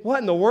think, what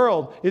in the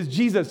world is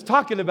Jesus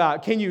talking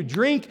about? Can you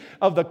drink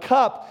of the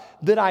cup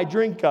that I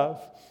drink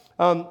of?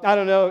 I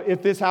don't know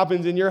if this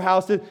happens in your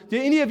house. Do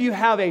any of you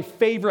have a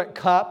favorite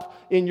cup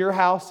in your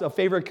house? A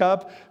favorite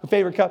cup?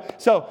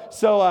 So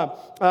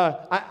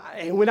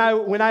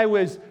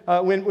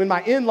when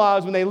my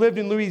in-laws, when they lived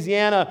in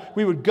Louisiana,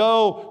 we would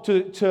go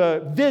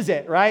to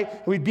visit,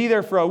 right? We'd be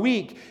there for a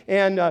week.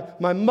 And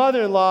my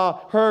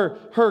mother-in-law,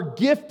 her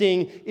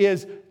gifting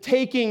is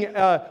taking,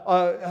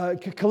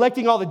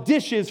 collecting all the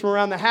dishes from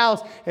around the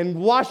house and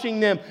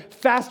washing them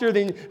faster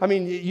than,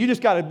 you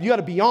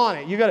gotta be on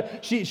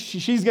it.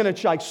 She's gonna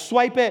like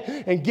swipe it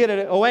and get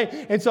it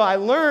away. And so I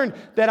learned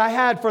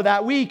that for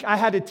that week, I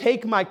had to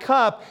take my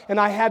cup and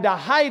I had to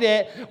hide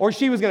it or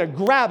she was gonna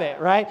grab it,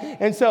 right?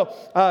 And so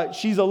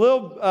she's a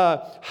little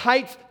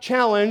height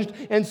challenged.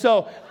 And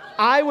so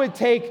I would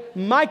take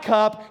my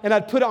cup and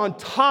I'd put it on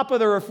top of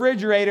the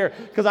refrigerator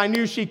because I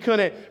knew she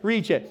couldn't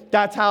reach it.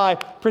 That's how I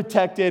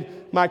protected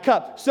my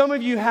cup. Some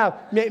of you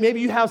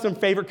maybe you have some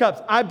favorite cups.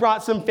 I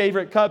brought some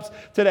favorite cups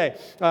today.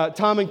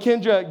 Tom and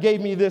Kendra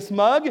gave me this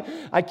mug.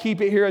 I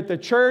keep it here at the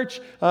church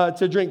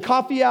to drink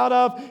coffee out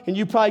of, and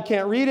you probably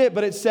can't read it,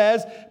 but it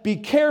says, be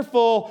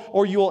careful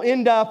or you will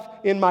end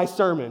up in my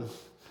sermon.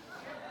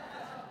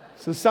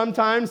 So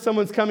sometimes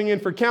someone's coming in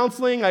for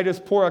counseling, I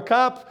just pour a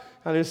cup,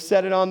 I just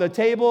set it on the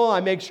table.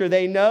 I make sure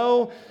they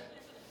know.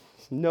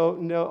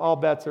 No, all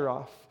bets are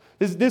off.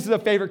 This is a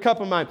favorite cup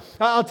of mine.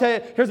 I'll tell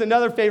you, here's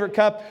another favorite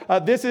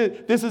cup. This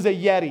is a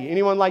Yeti.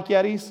 Anyone like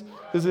Yetis?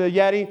 This is a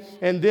Yeti,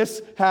 and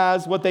this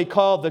has what they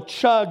call the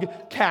chug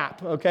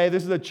cap, okay?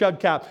 This is a chug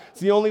cap.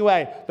 It's the only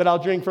way that I'll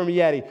drink from a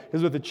Yeti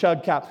is with a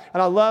chug cap.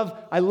 And I love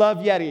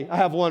Yeti. I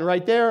have one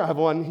right there. I have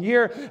one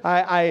here.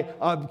 I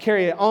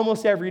carry it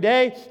almost every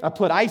day. I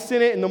put ice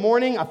in it in the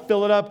morning. I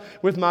fill it up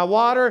with my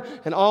water,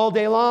 and all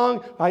day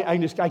long,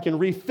 I can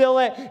refill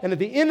it. And at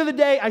the end of the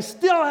day, I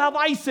still have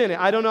ice in it.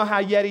 I don't know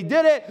how Yeti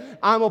did it.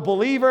 I'm a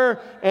believer,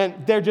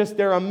 and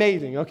they're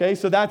amazing, okay?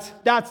 So that's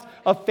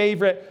a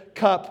favorite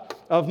cup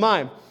of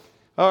mine.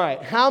 All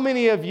right, how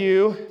many of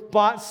you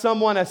bought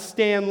someone a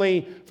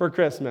Stanley for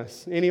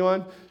Christmas?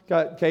 Anyone?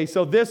 Okay,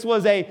 so this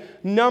was a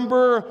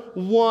number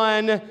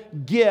one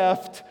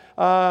gift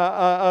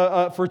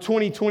for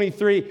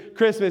 2023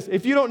 Christmas.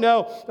 If you don't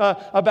know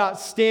about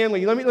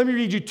Stanley, let me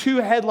read you two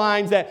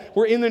headlines that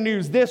were in the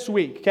news this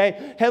week,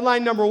 okay?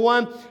 Headline number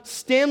one,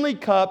 Stanley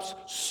Cups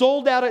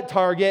sold out at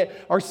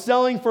Target are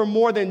selling for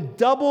more than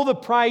double the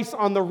price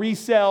on the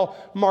resale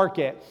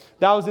market.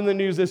 That was in the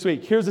news this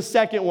week. Here's the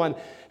second one.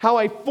 How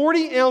a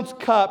 40-ounce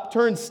cup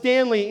turned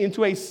Stanley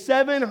into a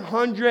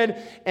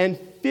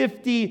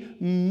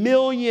 $750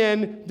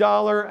 million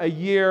a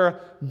year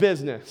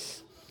business.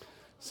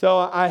 So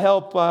I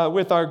help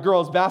with our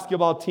girls'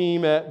 basketball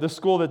team at the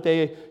school that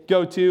they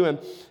go to.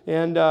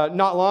 And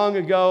not long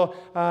ago,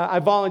 I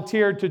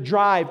volunteered to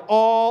drive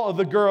all of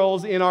the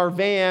girls in our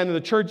van,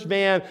 the church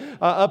van,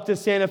 up to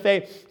Santa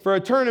Fe for a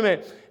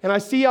tournament. And I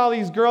see all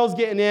these girls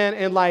getting in,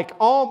 and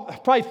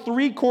probably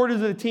 3/4 of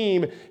the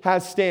team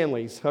has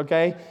Stanleys,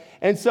 okay?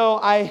 And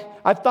so I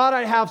thought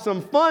I'd have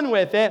some fun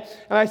with it.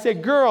 And I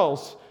said,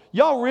 girls,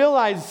 y'all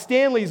realize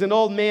Stanley's an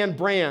old man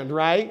brand,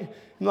 right?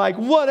 I'm like,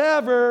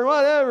 whatever.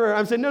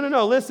 I'm saying,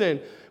 no,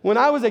 listen. When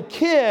I was a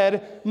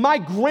kid, my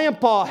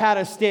grandpa had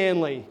a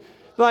Stanley.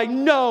 Like,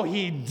 no,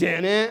 he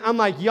didn't. I'm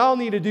like, y'all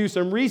need to do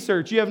some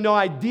research. You have no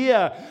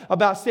idea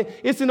about Stanley.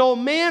 It's an old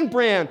man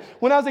brand.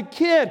 When I was a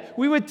kid,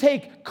 we would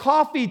take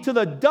coffee to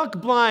the duck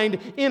blind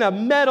in a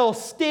metal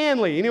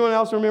Stanley. Anyone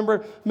else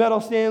remember metal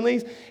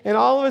Stanleys? And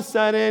all of a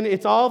sudden,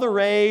 it's all the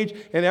rage,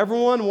 and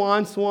everyone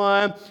wants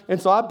one.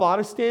 And so I bought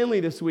a Stanley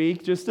this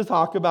week just to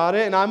talk about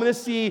it, and I'm going to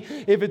see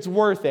if it's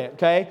worth it,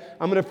 okay?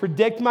 I'm going to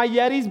predict my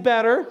Yeti's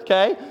better,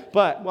 okay?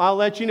 But I'll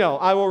let you know.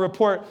 I will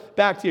report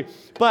back to you.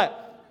 But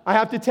I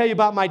have to tell you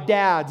about my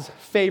dad's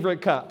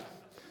favorite cup.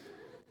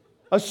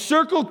 A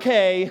Circle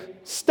K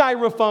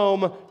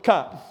styrofoam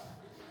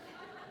cup.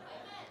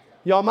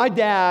 Y'all, my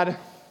dad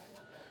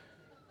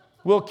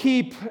will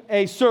keep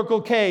a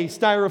Circle K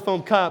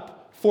styrofoam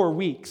cup for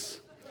weeks.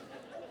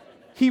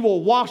 He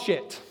will wash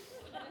it.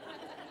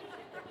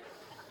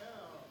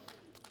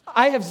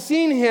 I have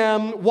seen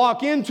him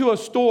walk into a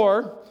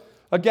store,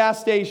 a gas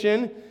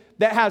station,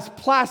 that has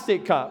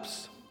plastic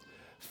cups,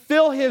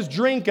 fill his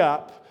drink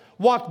up,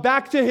 walk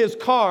back to his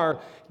car,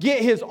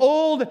 get his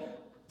old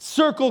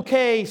Circle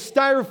K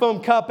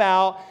styrofoam cup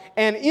out,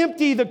 and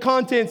empty the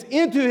contents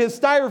into his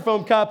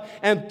styrofoam cup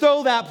and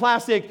throw that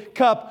plastic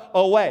cup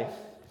away.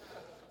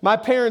 My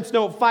parents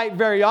don't fight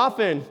very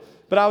often,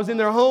 but I was in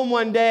their home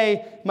one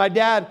day. My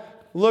dad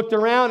looked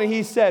around and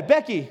he said,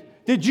 "Becky,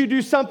 did you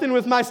do something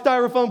with my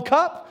styrofoam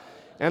cup?"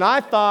 And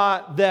I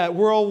thought that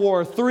World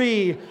War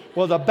III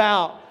was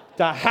about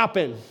to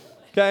happen,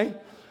 okay?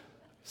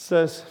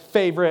 His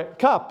favorite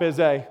cup is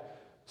a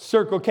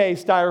Circle K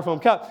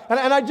styrofoam cup. And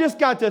I just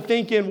got to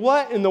thinking,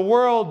 what in the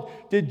world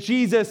did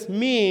Jesus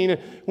mean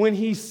when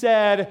he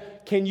said,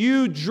 "Can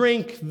you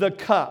drink the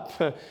cup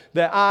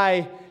that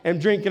I am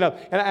drinking of?"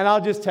 And I'll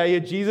just tell you,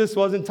 Jesus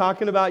wasn't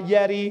talking about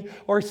Yeti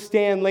or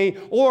Stanley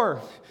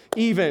or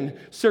even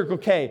Circle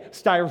K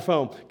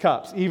styrofoam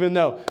cups, even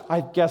though I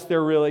guess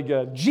they're really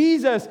good.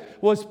 Jesus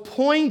was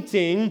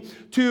pointing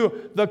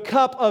to the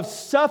cup of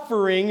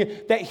suffering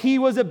that he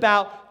was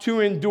about to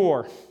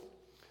endure.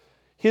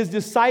 His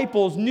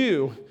disciples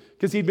knew,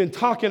 because he'd been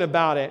talking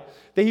about it,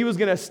 that he was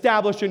going to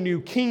establish a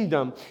new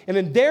kingdom. And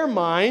in their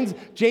minds,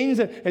 James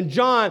and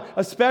John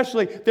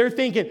especially, they're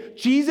thinking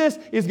Jesus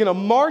is going to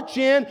march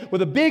in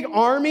with a big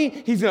army.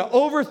 He's going to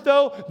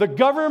overthrow the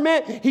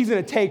government. He's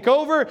going to take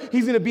over.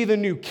 He's going to be the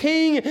new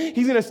king.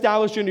 He's going to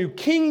establish a new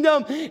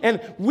kingdom.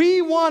 And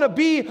we want to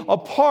be a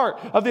part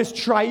of this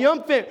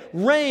triumphant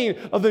reign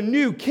of the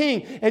new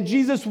king. And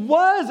Jesus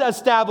was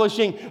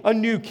establishing a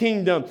new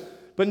kingdom,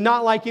 but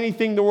not like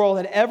anything the world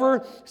had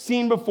ever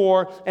seen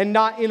before, and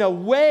not in a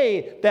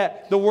way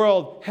that the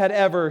world had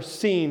ever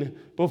seen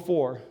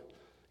before.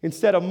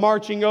 Instead of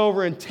marching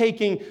over and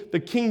taking the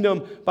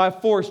kingdom by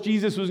force,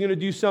 Jesus was going to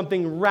do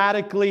something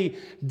radically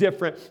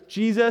different.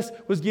 Jesus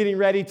was getting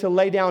ready to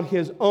lay down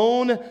his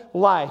own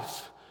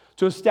life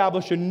to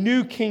establish a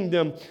new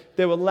kingdom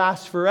that would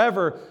last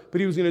forever,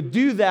 but he was going to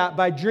do that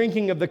by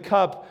drinking of the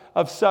cup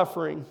of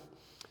suffering.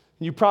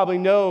 You probably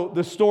know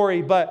the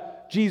story,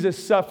 but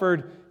Jesus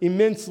suffered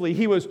immensely.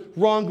 He was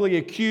wrongly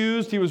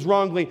accused. He was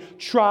wrongly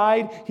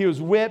tried. He was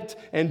whipped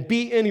and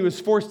beaten. He was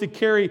forced to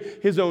carry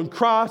his own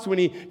cross. When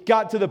he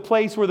got to the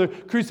place where the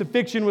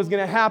crucifixion was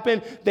going to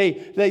happen,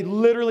 they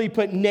literally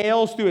put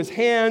nails through his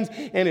hands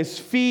and his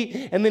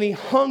feet, and then he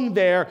hung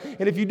there.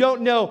 And if you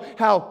don't know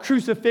how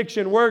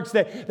crucifixion works,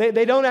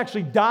 they don't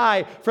actually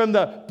die from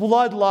the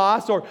blood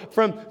loss or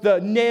from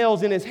the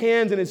nails in his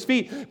hands and his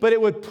feet, but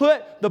it would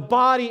put the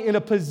body in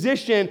a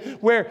position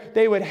where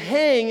they would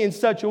hang in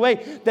such a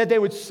way that they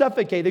would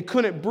suffocate. They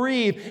couldn't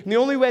breathe. And the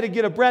only way to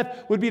get a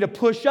breath would be to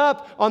push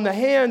up on the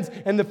hands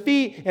and the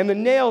feet and the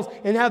nails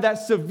and have that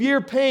severe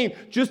pain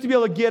just to be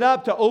able to get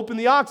up, to open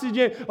the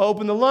oxygen,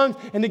 open the lungs,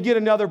 and to get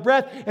another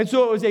breath. And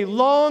so it was a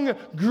long,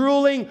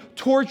 grueling,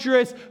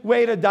 torturous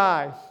way to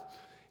die.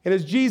 And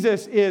as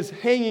Jesus is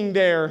hanging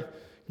there,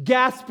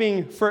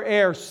 gasping for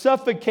air,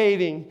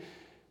 suffocating,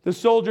 the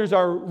soldiers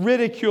are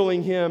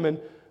ridiculing him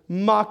and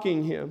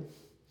mocking him.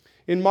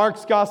 In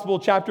Mark's Gospel,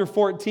 chapter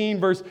 14,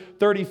 verse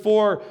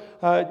 34,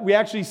 we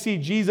actually see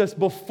Jesus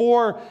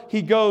before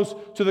he goes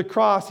to the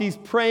cross. He's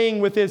praying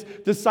with his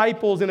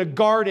disciples in a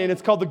garden.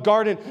 It's called the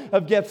Garden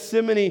of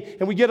Gethsemane.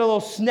 And we get a little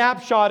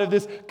snapshot of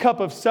this cup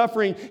of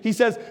suffering. He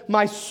says,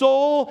 "My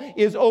soul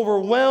is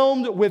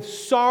overwhelmed with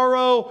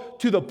sorrow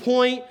to the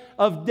point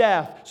of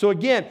death." So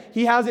again,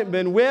 he hasn't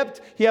been whipped.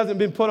 He hasn't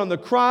been put on the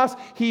cross.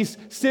 He's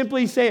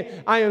simply saying,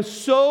 "I am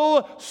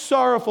so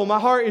sorrowful. My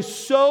heart is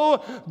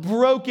so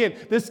broken.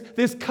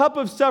 This cup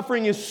of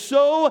suffering is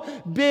so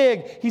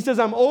big." He says,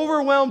 "I'm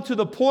overwhelmed to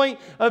the point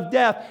of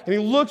death." And he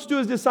looks to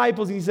his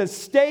disciples and he says,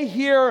 "Stay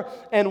here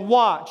and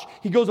watch."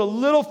 He goes a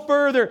little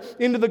further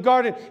into the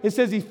garden. It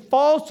says he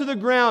falls to the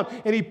ground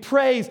and he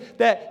prays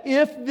that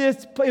if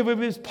it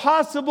is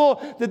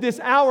possible that this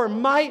hour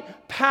might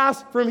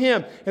pass from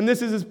him. And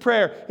this is his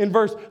prayer in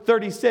verse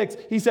 36.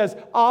 He says,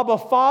 "Abba,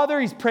 Father,"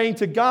 he's praying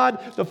to God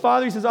the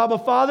Father. He says, "Abba,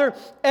 Father,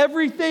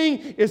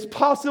 everything is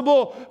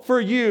possible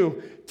for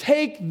you.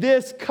 Take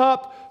this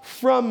cup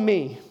from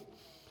me.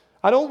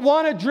 I don't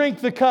want to drink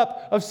the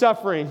cup of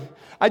suffering.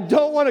 I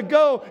don't want to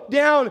go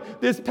down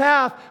this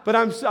path, but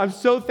I'm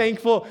so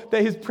thankful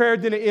that his prayer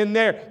didn't end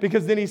there,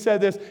 because then he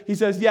said this. He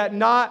says, yet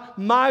not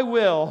my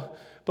will,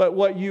 but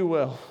what you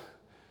will.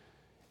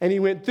 And he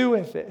went through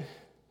with it.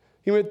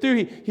 He went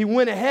through, he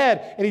went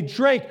ahead and he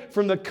drank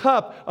from the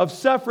cup of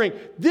suffering.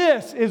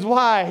 This is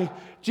why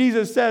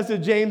Jesus says to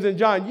James and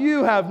John,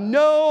 you have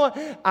no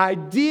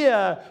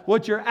idea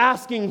what you're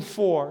asking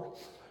for.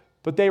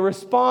 But they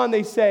respond,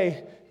 they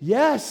say,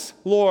 yes,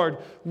 Lord,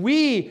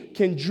 we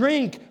can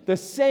drink the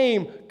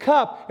same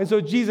cup. And so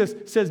Jesus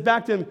says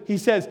back to him, he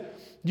says,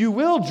 you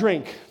will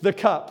drink the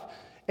cup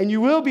and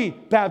you will be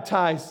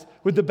baptized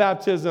with the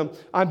baptism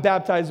I'm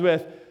baptized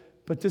with.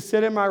 But to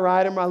sit at my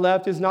right and my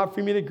left is not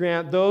for me to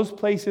grant. Those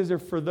places are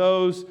for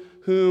those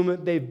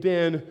whom they've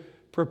been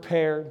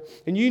prepared.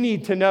 And you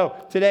need to know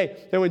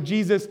today that when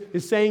Jesus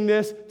is saying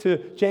this to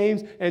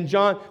James and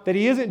John, that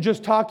he isn't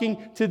just talking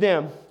to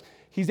them.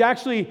 He's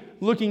actually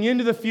looking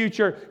into the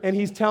future, and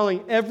he's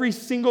telling every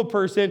single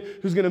person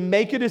who's going to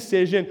make a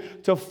decision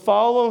to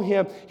follow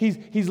him.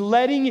 He's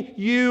letting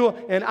you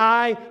and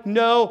I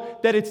know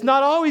that it's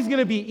not always going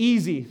to be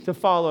easy to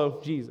follow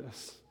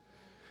Jesus.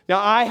 Now,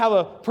 I have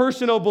a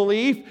personal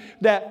belief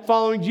that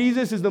following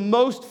Jesus is the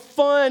most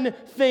fun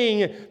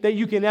thing that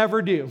you can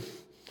ever do.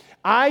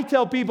 I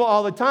tell people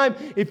all the time,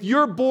 if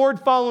you're bored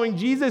following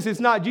Jesus,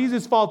 it's not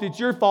Jesus' fault, it's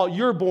your fault.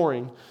 You're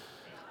boring.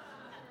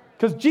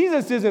 Because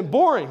Jesus isn't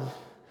boring.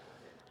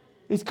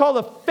 It's called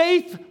a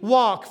faith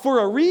walk for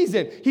a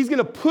reason. He's going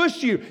to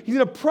push you. He's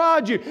going to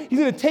prod you. He's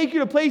going to take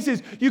you to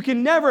places you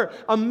can never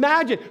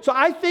imagine. So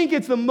I think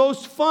it's the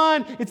most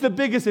fun. It's the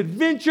biggest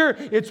adventure.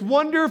 It's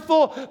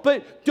wonderful.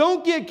 But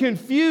don't get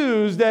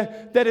confused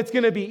that it's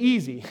going to be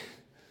easy.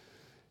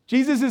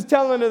 Jesus is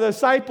telling the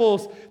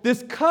disciples,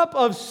 this cup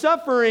of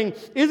suffering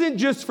isn't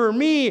just for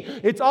me.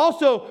 It's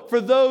also for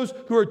those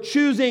who are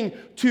choosing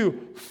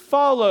to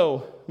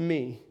follow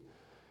me.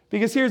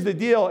 Because here's the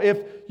deal. If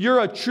you're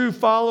a true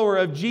follower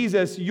of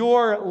Jesus,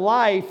 your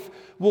life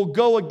will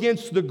go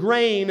against the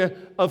grain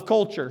of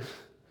culture.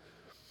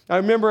 I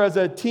remember as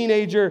a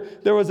teenager,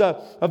 there was an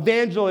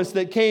evangelist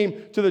that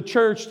came to the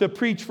church to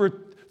preach for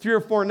 3 or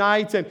 4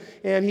 nights,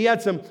 and he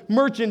had some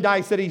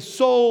merchandise that he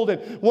sold,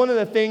 and one of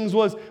the things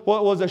was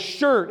a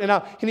shirt,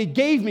 and he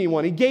gave me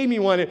one. And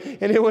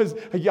it was,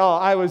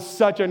 y'all, I was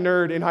such a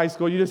nerd in high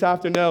school. You just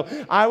have to know.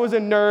 I was a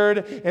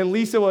nerd, and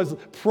Lisa was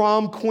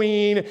prom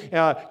queen,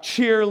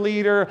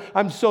 cheerleader.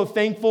 I'm so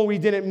thankful we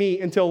didn't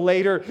meet until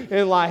later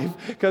in life,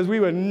 because it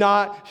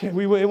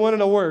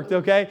wouldn't have worked,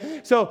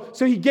 okay? So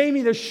he gave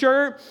me the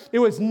shirt. It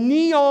was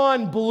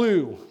neon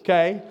blue,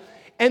 okay?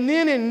 And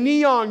then in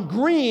neon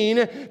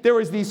green, there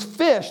was these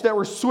fish that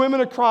were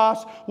swimming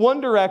across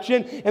one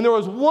direction, and there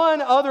was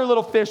one other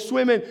little fish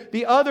swimming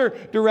the other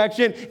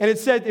direction, and it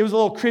said, it was a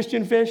little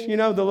Christian fish,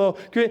 and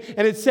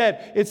it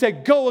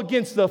said, go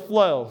against the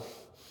flow.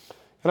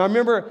 And I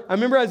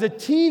remember as a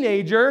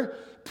teenager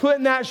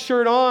putting that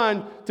shirt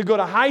on to go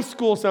to high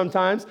school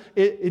sometimes.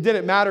 It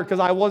didn't matter because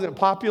I wasn't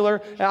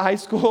popular at high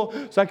school,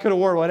 so I could have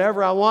worn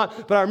whatever I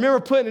want. But I remember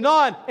putting it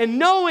on and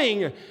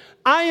knowing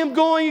I am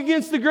going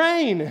against the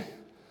grain.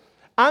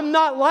 I'm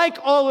not like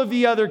all of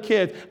the other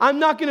kids. I'm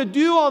not going to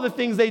do all the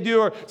things they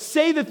do or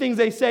say the things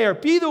they say or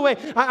be the way.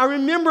 I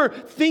remember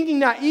thinking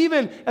that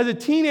even as a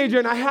teenager,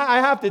 and I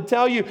have to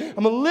tell you,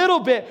 I'm a little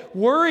bit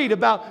worried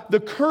about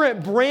the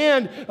current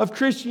brand of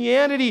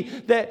Christianity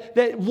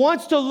that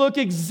wants to look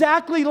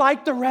exactly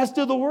like the rest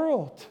of the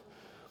world.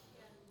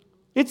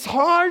 It's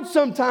hard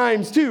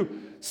sometimes to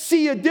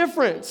see a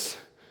difference.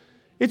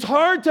 It's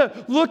hard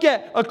to look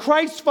at a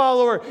Christ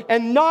follower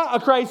and not a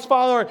Christ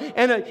follower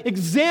and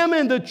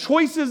examine the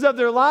choices of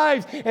their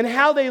lives and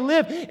how they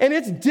live. And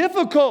it's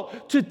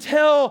difficult to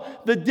tell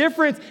the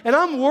difference. And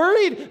I'm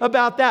worried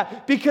about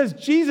that because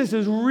Jesus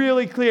is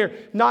really clear,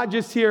 not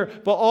just here,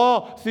 but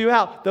all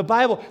throughout the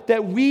Bible,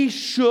 that we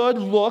should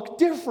look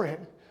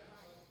different.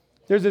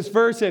 There's this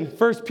verse in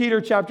 1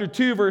 Peter chapter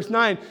 2, verse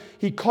 9.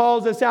 He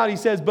calls us out. He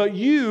says, but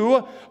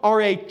you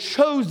are a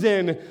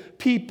chosen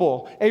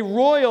people, a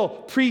royal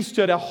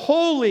priesthood, a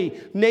holy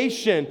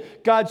nation,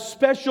 God's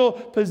special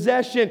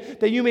possession,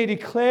 that you may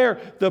declare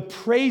the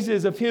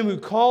praises of him who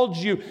called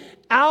you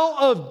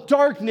out of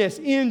darkness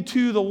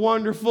into the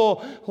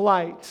wonderful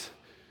light.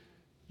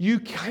 You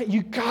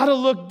got to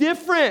look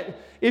different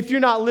if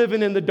you're not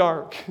living in the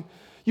dark.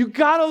 You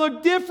got to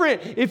look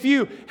different if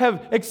you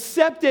have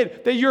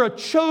accepted that you're a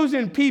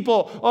chosen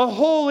people, a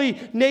holy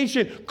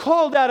nation,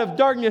 called out of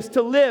darkness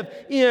to live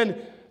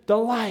in the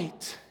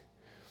light.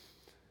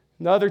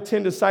 The other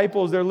 10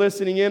 disciples, they're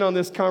listening in on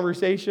this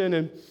conversation,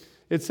 and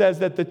it says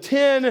that the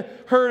 10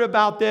 heard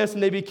about this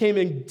and they became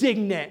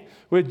indignant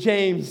with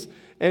James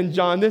and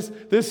John.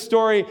 This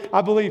story,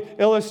 I believe,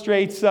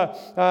 illustrates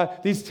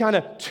these kind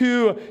of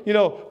two,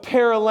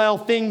 parallel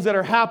things that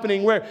are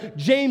happening where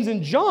James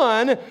and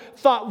John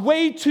thought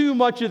way too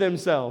much of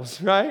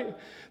themselves, right?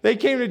 They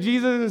came to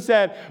Jesus and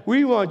said,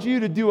 we want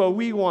you to do what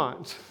we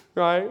want.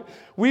 right?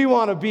 We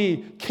want to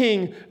be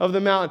king of the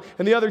mountain.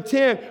 And the other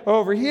 10 are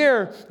over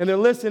here, and they're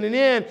listening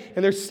in,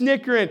 and they're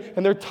snickering,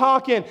 and they're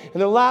talking, and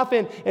they're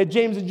laughing at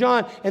James and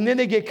John, and then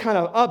they get kind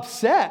of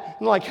upset.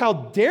 And like, how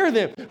dare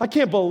them? I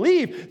can't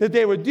believe that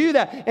they would do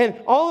that.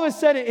 And all of a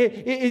sudden,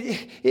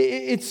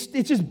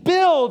 it just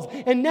builds,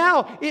 and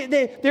now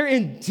they're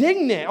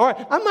indignant. Or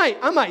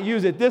I might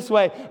use it this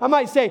way. I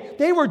might say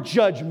they were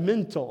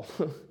judgmental.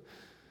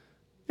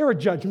 They were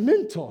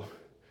judgmental.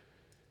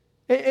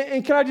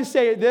 And can I just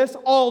say this?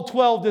 All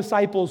 12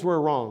 disciples were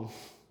wrong.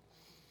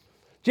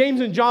 James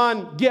and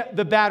John get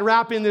the bad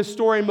rap in this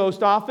story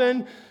most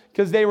often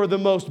because they were the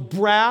most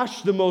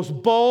brash, the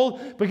most bold.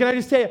 But can I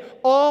just tell you,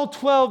 all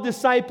 12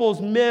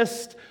 disciples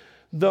missed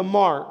the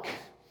mark.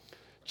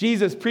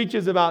 Jesus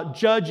preaches about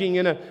judging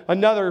in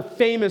another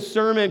famous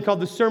sermon called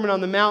the Sermon on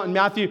the Mount in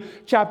Matthew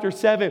chapter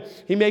 7.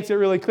 He makes it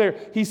really clear.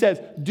 He says,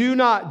 do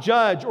not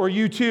judge, or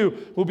you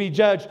too will be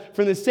judged.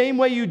 From the same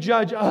way you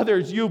judge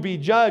others, you'll be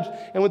judged.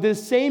 And with the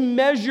same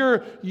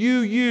measure you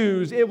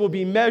use, it will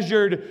be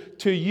measured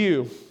to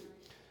you.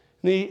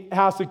 And he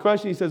asks the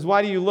question, he says,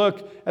 why do you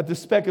look at the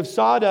speck of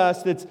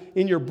sawdust that's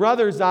in your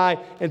brother's eye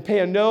and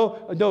pay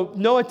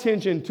no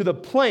attention to the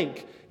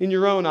plank in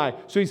your own eye?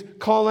 So he's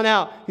calling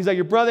out. He's like,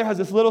 your brother has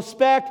this little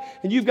speck,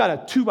 and you've got a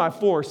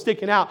 2x4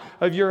 sticking out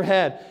of your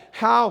head.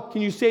 How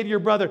can you say to your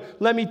brother,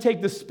 let me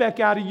take the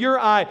speck out of your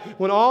eye,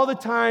 when all the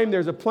time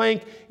there's a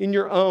plank in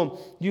your own?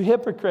 You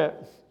hypocrite.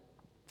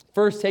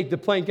 First take the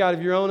plank out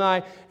of your own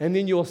eye, and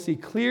then you'll see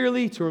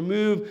clearly to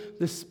remove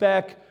the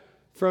speck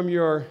from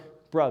your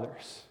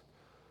brother's.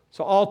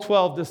 So all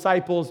 12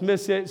 disciples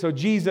miss it. So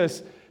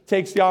Jesus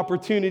takes the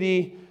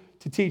opportunity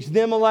to teach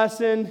them a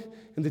lesson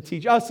and to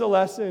teach us a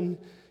lesson.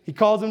 He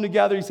calls them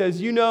together. He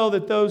says, you know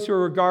that those who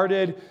are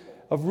regarded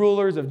of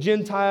rulers of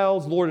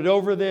Gentiles lord it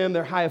over them.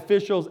 Their high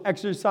officials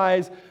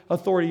exercise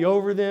authority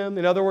over them.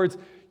 In other words,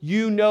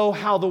 you know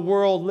how the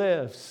world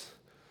lives.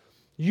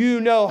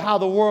 You know how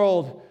the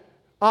world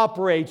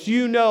operates.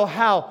 You know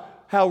how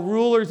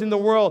rulers in the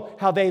world,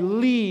 how they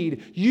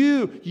lead.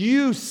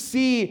 You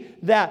see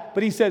that.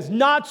 But he says,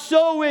 not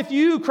so with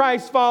you,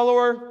 Christ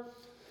follower.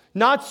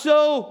 Not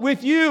so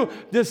with you,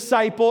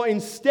 disciple.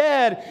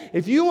 Instead,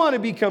 if you want to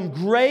become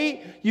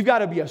great, you've got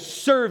to be a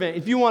servant.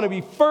 If you want to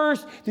be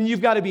first, then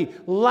you've got to be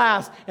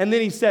last. And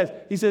then he says,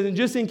 and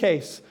just in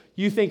case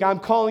you think I'm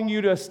calling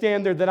you to a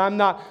standard that I'm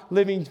not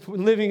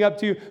living up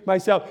to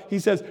myself, he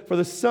says, for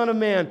the Son of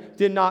Man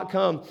did not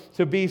come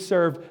to be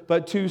served,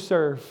 but to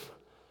serve.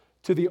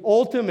 To the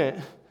ultimate,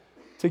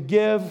 to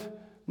give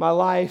my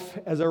life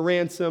as a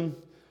ransom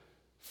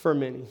for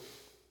many.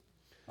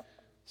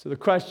 So the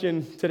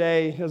question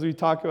today, as we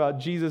talk about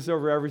Jesus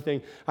over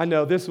everything, I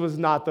know this was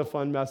not the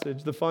fun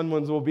message. The fun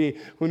ones will be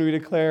when we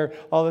declare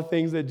all the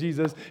things that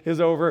Jesus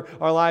is over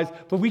our lives.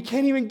 But we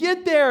can't even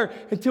get there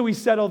until we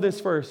settle this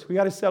first. We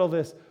got to settle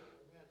this.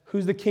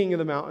 Who's the king of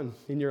the mountain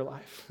in your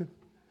life?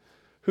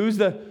 Who's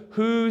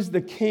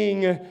the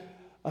king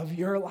of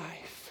your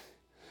life?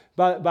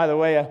 By the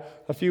way,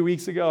 a few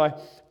weeks ago, I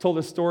told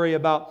a story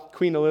about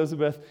Queen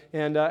Elizabeth,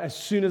 and as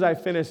soon as I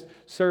finished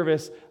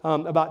service,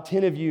 about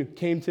 10 of you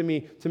came to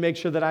me to make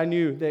sure that I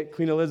knew that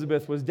Queen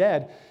Elizabeth was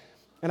dead,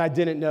 and I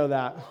didn't know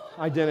that.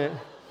 I didn't,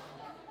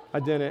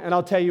 and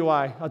I'll tell you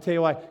why.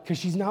 Because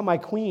she's not my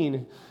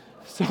queen,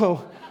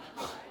 so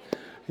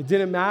it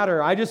didn't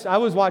matter. I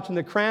was watching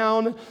The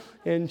Crown,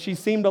 and she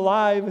seemed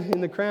alive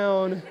in The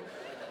Crown.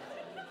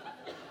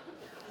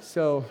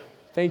 So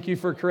thank you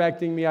for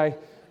correcting me. I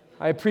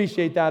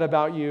appreciate that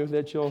about you,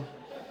 that you'll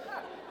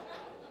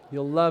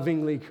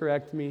lovingly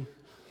correct me.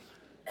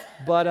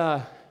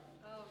 But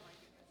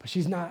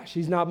she's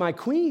not my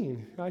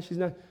queen. Right? She's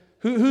not.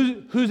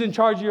 Who's in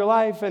charge of your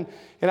life? And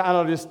I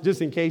don't know,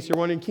 just in case you're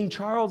wondering, King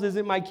Charles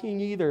isn't my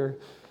king either.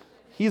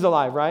 He's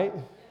alive, right?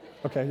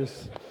 Okay,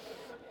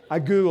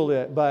 I Googled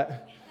it,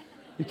 but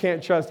you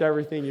can't trust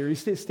everything. You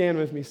stand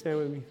with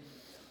me.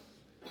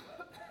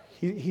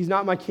 He's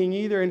not my king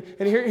either. And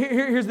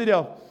here's the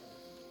deal.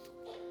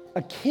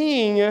 A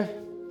king, to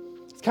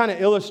kind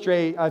of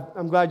illustrate,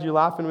 I'm glad you're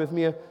laughing with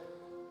me. A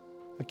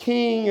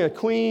king, a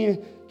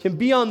queen can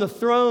be on the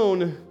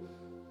throne,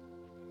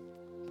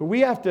 but we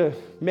have to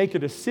make a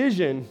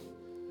decision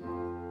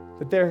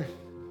that they're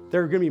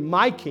going to be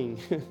my king.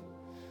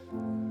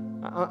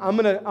 I'm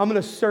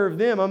gonna serve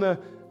them. I'm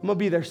gonna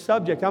be their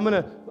subject. I'm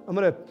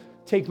gonna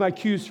take my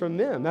cues from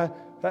them.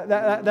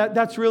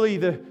 That's really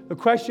the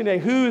question today.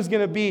 Who is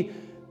going to be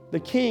the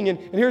king? And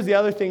here's the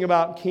other thing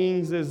about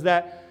kings is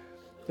that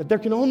there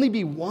can only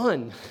be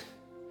one.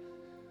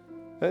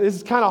 This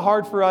is kind of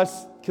hard for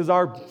us because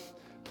our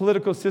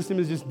political system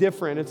is just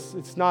different.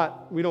 It's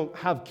not, we don't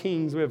have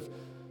kings. We have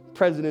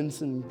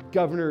presidents and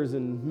governors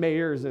and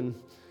mayors, and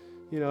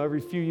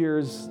every few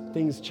years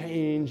things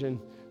change, and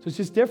so it's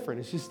just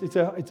different.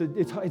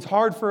 It's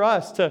hard for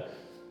us to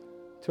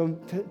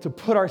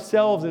put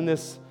ourselves in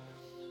this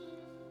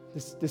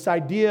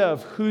idea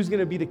of who's going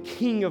to be the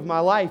king of my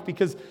life,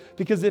 because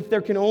if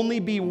there can only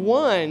be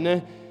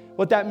one,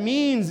 what that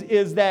means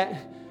is that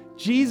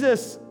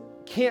Jesus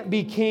can't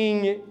be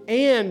king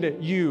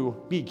and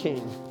you be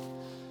king.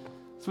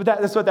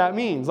 That's what that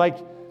means. Like,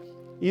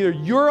 either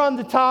you're on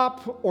the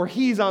top or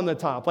he's on the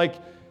top. Like,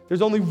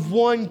 there's only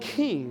one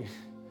king.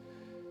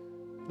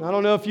 And I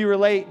don't know if you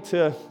relate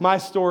to my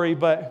story,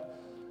 but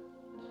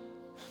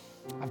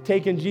I've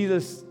taken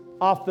Jesus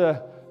off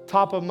the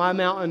top of my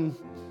mountain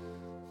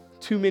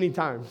too many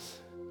times.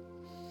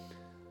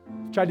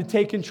 I've tried to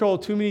take control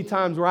too many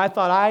times where I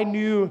thought I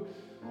knew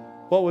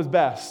what was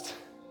best.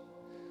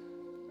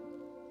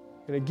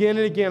 And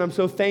again, I'm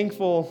so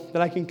thankful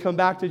that I can come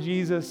back to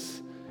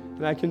Jesus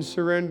and I can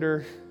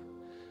surrender.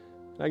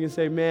 And I can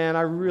say, man,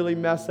 I really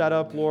messed that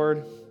up,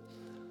 Lord.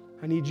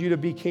 I need you to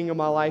be king of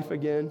my life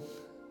again.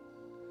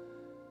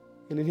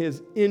 And in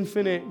his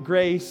infinite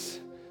grace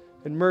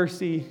and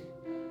mercy,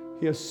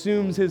 he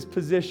assumes his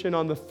position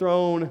on the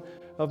throne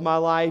of my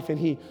life and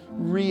he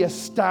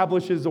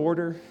reestablishes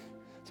order.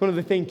 It's one of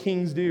the things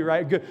kings do,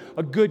 right?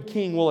 A good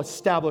king will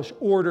establish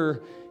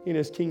order in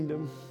his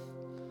kingdom.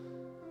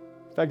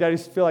 In fact, I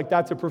just feel like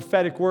that's a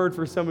prophetic word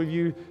for some of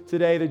you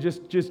today that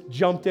just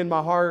jumped in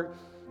my heart.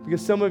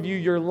 Because some of you,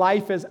 your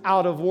life is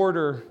out of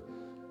order.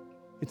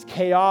 It's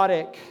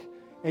chaotic,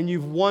 and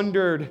you've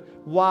wondered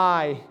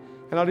why.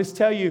 And I'll just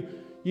tell you,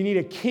 you need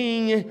a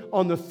king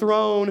on the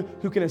throne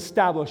who can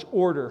establish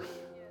order,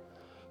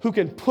 who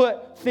can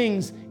put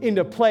things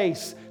into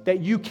place that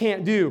you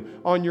can't do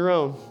on your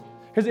own.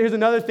 Here's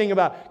another thing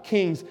about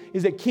kings,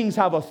 is that kings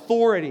have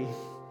authority.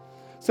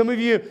 Some of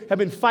you have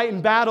been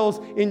fighting battles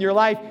in your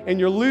life and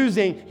you're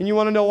losing, and you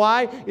want to know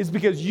why? It's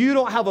because you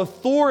don't have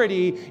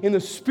authority in the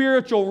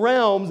spiritual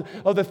realms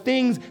of the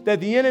things that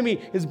the enemy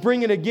is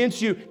bringing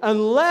against you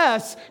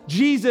unless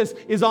Jesus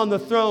is on the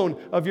throne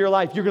of your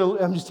life.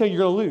 I'm just telling you,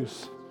 you're going to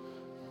lose.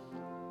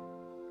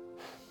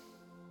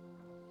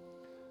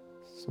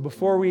 So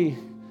before we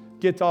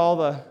get to all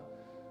the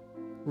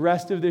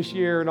rest of this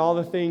year and all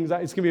the things,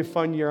 it's going to be a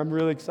fun year. I'm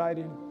really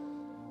excited.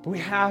 But we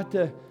have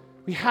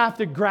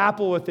to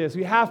grapple with this.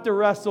 We have to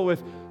wrestle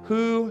with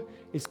who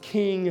is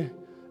king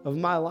of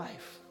my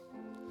life.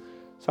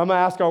 So I'm going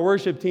to ask our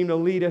worship team to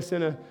lead us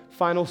in a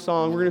final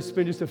song. We're going to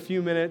spend just a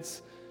few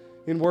minutes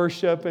in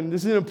worship. And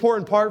this is an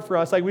important part for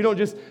us. Like, we don't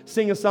just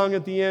sing a song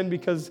at the end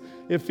because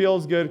it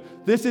feels good.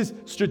 This is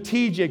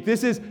strategic.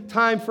 This is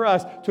time for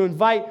us to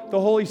invite the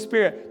Holy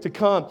Spirit to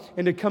come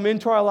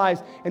into our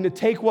lives and to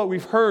take what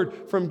we've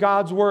heard from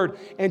God's word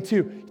and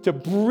to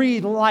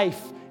breathe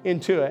life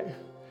into it,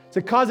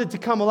 to cause it to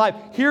come alive.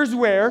 Here's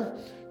where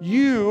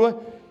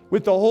you,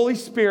 with the Holy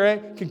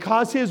Spirit, can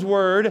cause his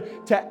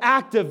word to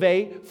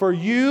activate for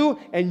you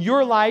and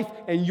your life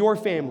and your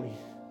family.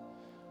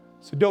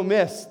 So don't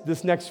miss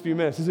this next few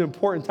minutes. This is an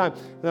important time.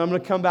 Then I'm going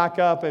to come back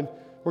up and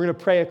we're going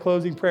to pray a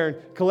closing prayer.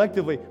 And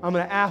collectively, I'm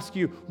going to ask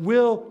you,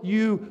 will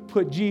you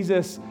put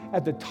Jesus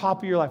at the top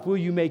of your life? Will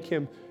you make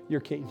him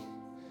your king?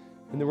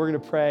 And then we're going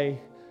to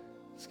pray.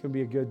 It's going to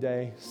be a good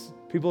day.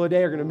 People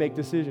today are going to make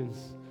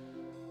decisions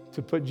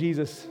to put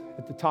Jesus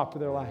at the top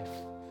of their life.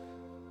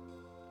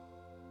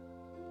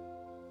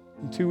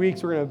 In 2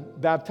 weeks, we're going to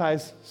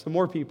baptize some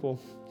more people.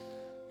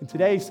 And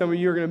today, some of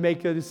you are going to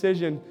make a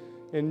decision,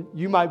 and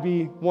you might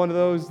be one of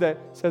those that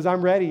says,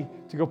 I'm ready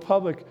to go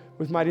public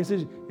with my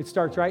decision. It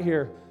starts right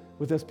here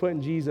with us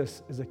putting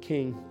Jesus as a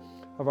king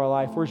of our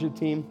life. Worship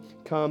team,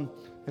 come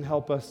and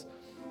help us.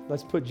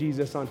 Let's put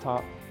Jesus on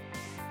top.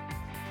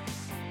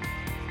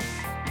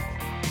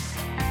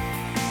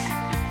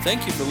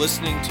 Thank you for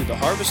listening to the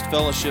Harvest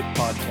Fellowship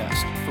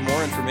podcast. For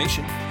more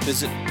information,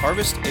 visit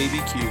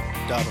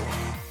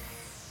harvestabq.org.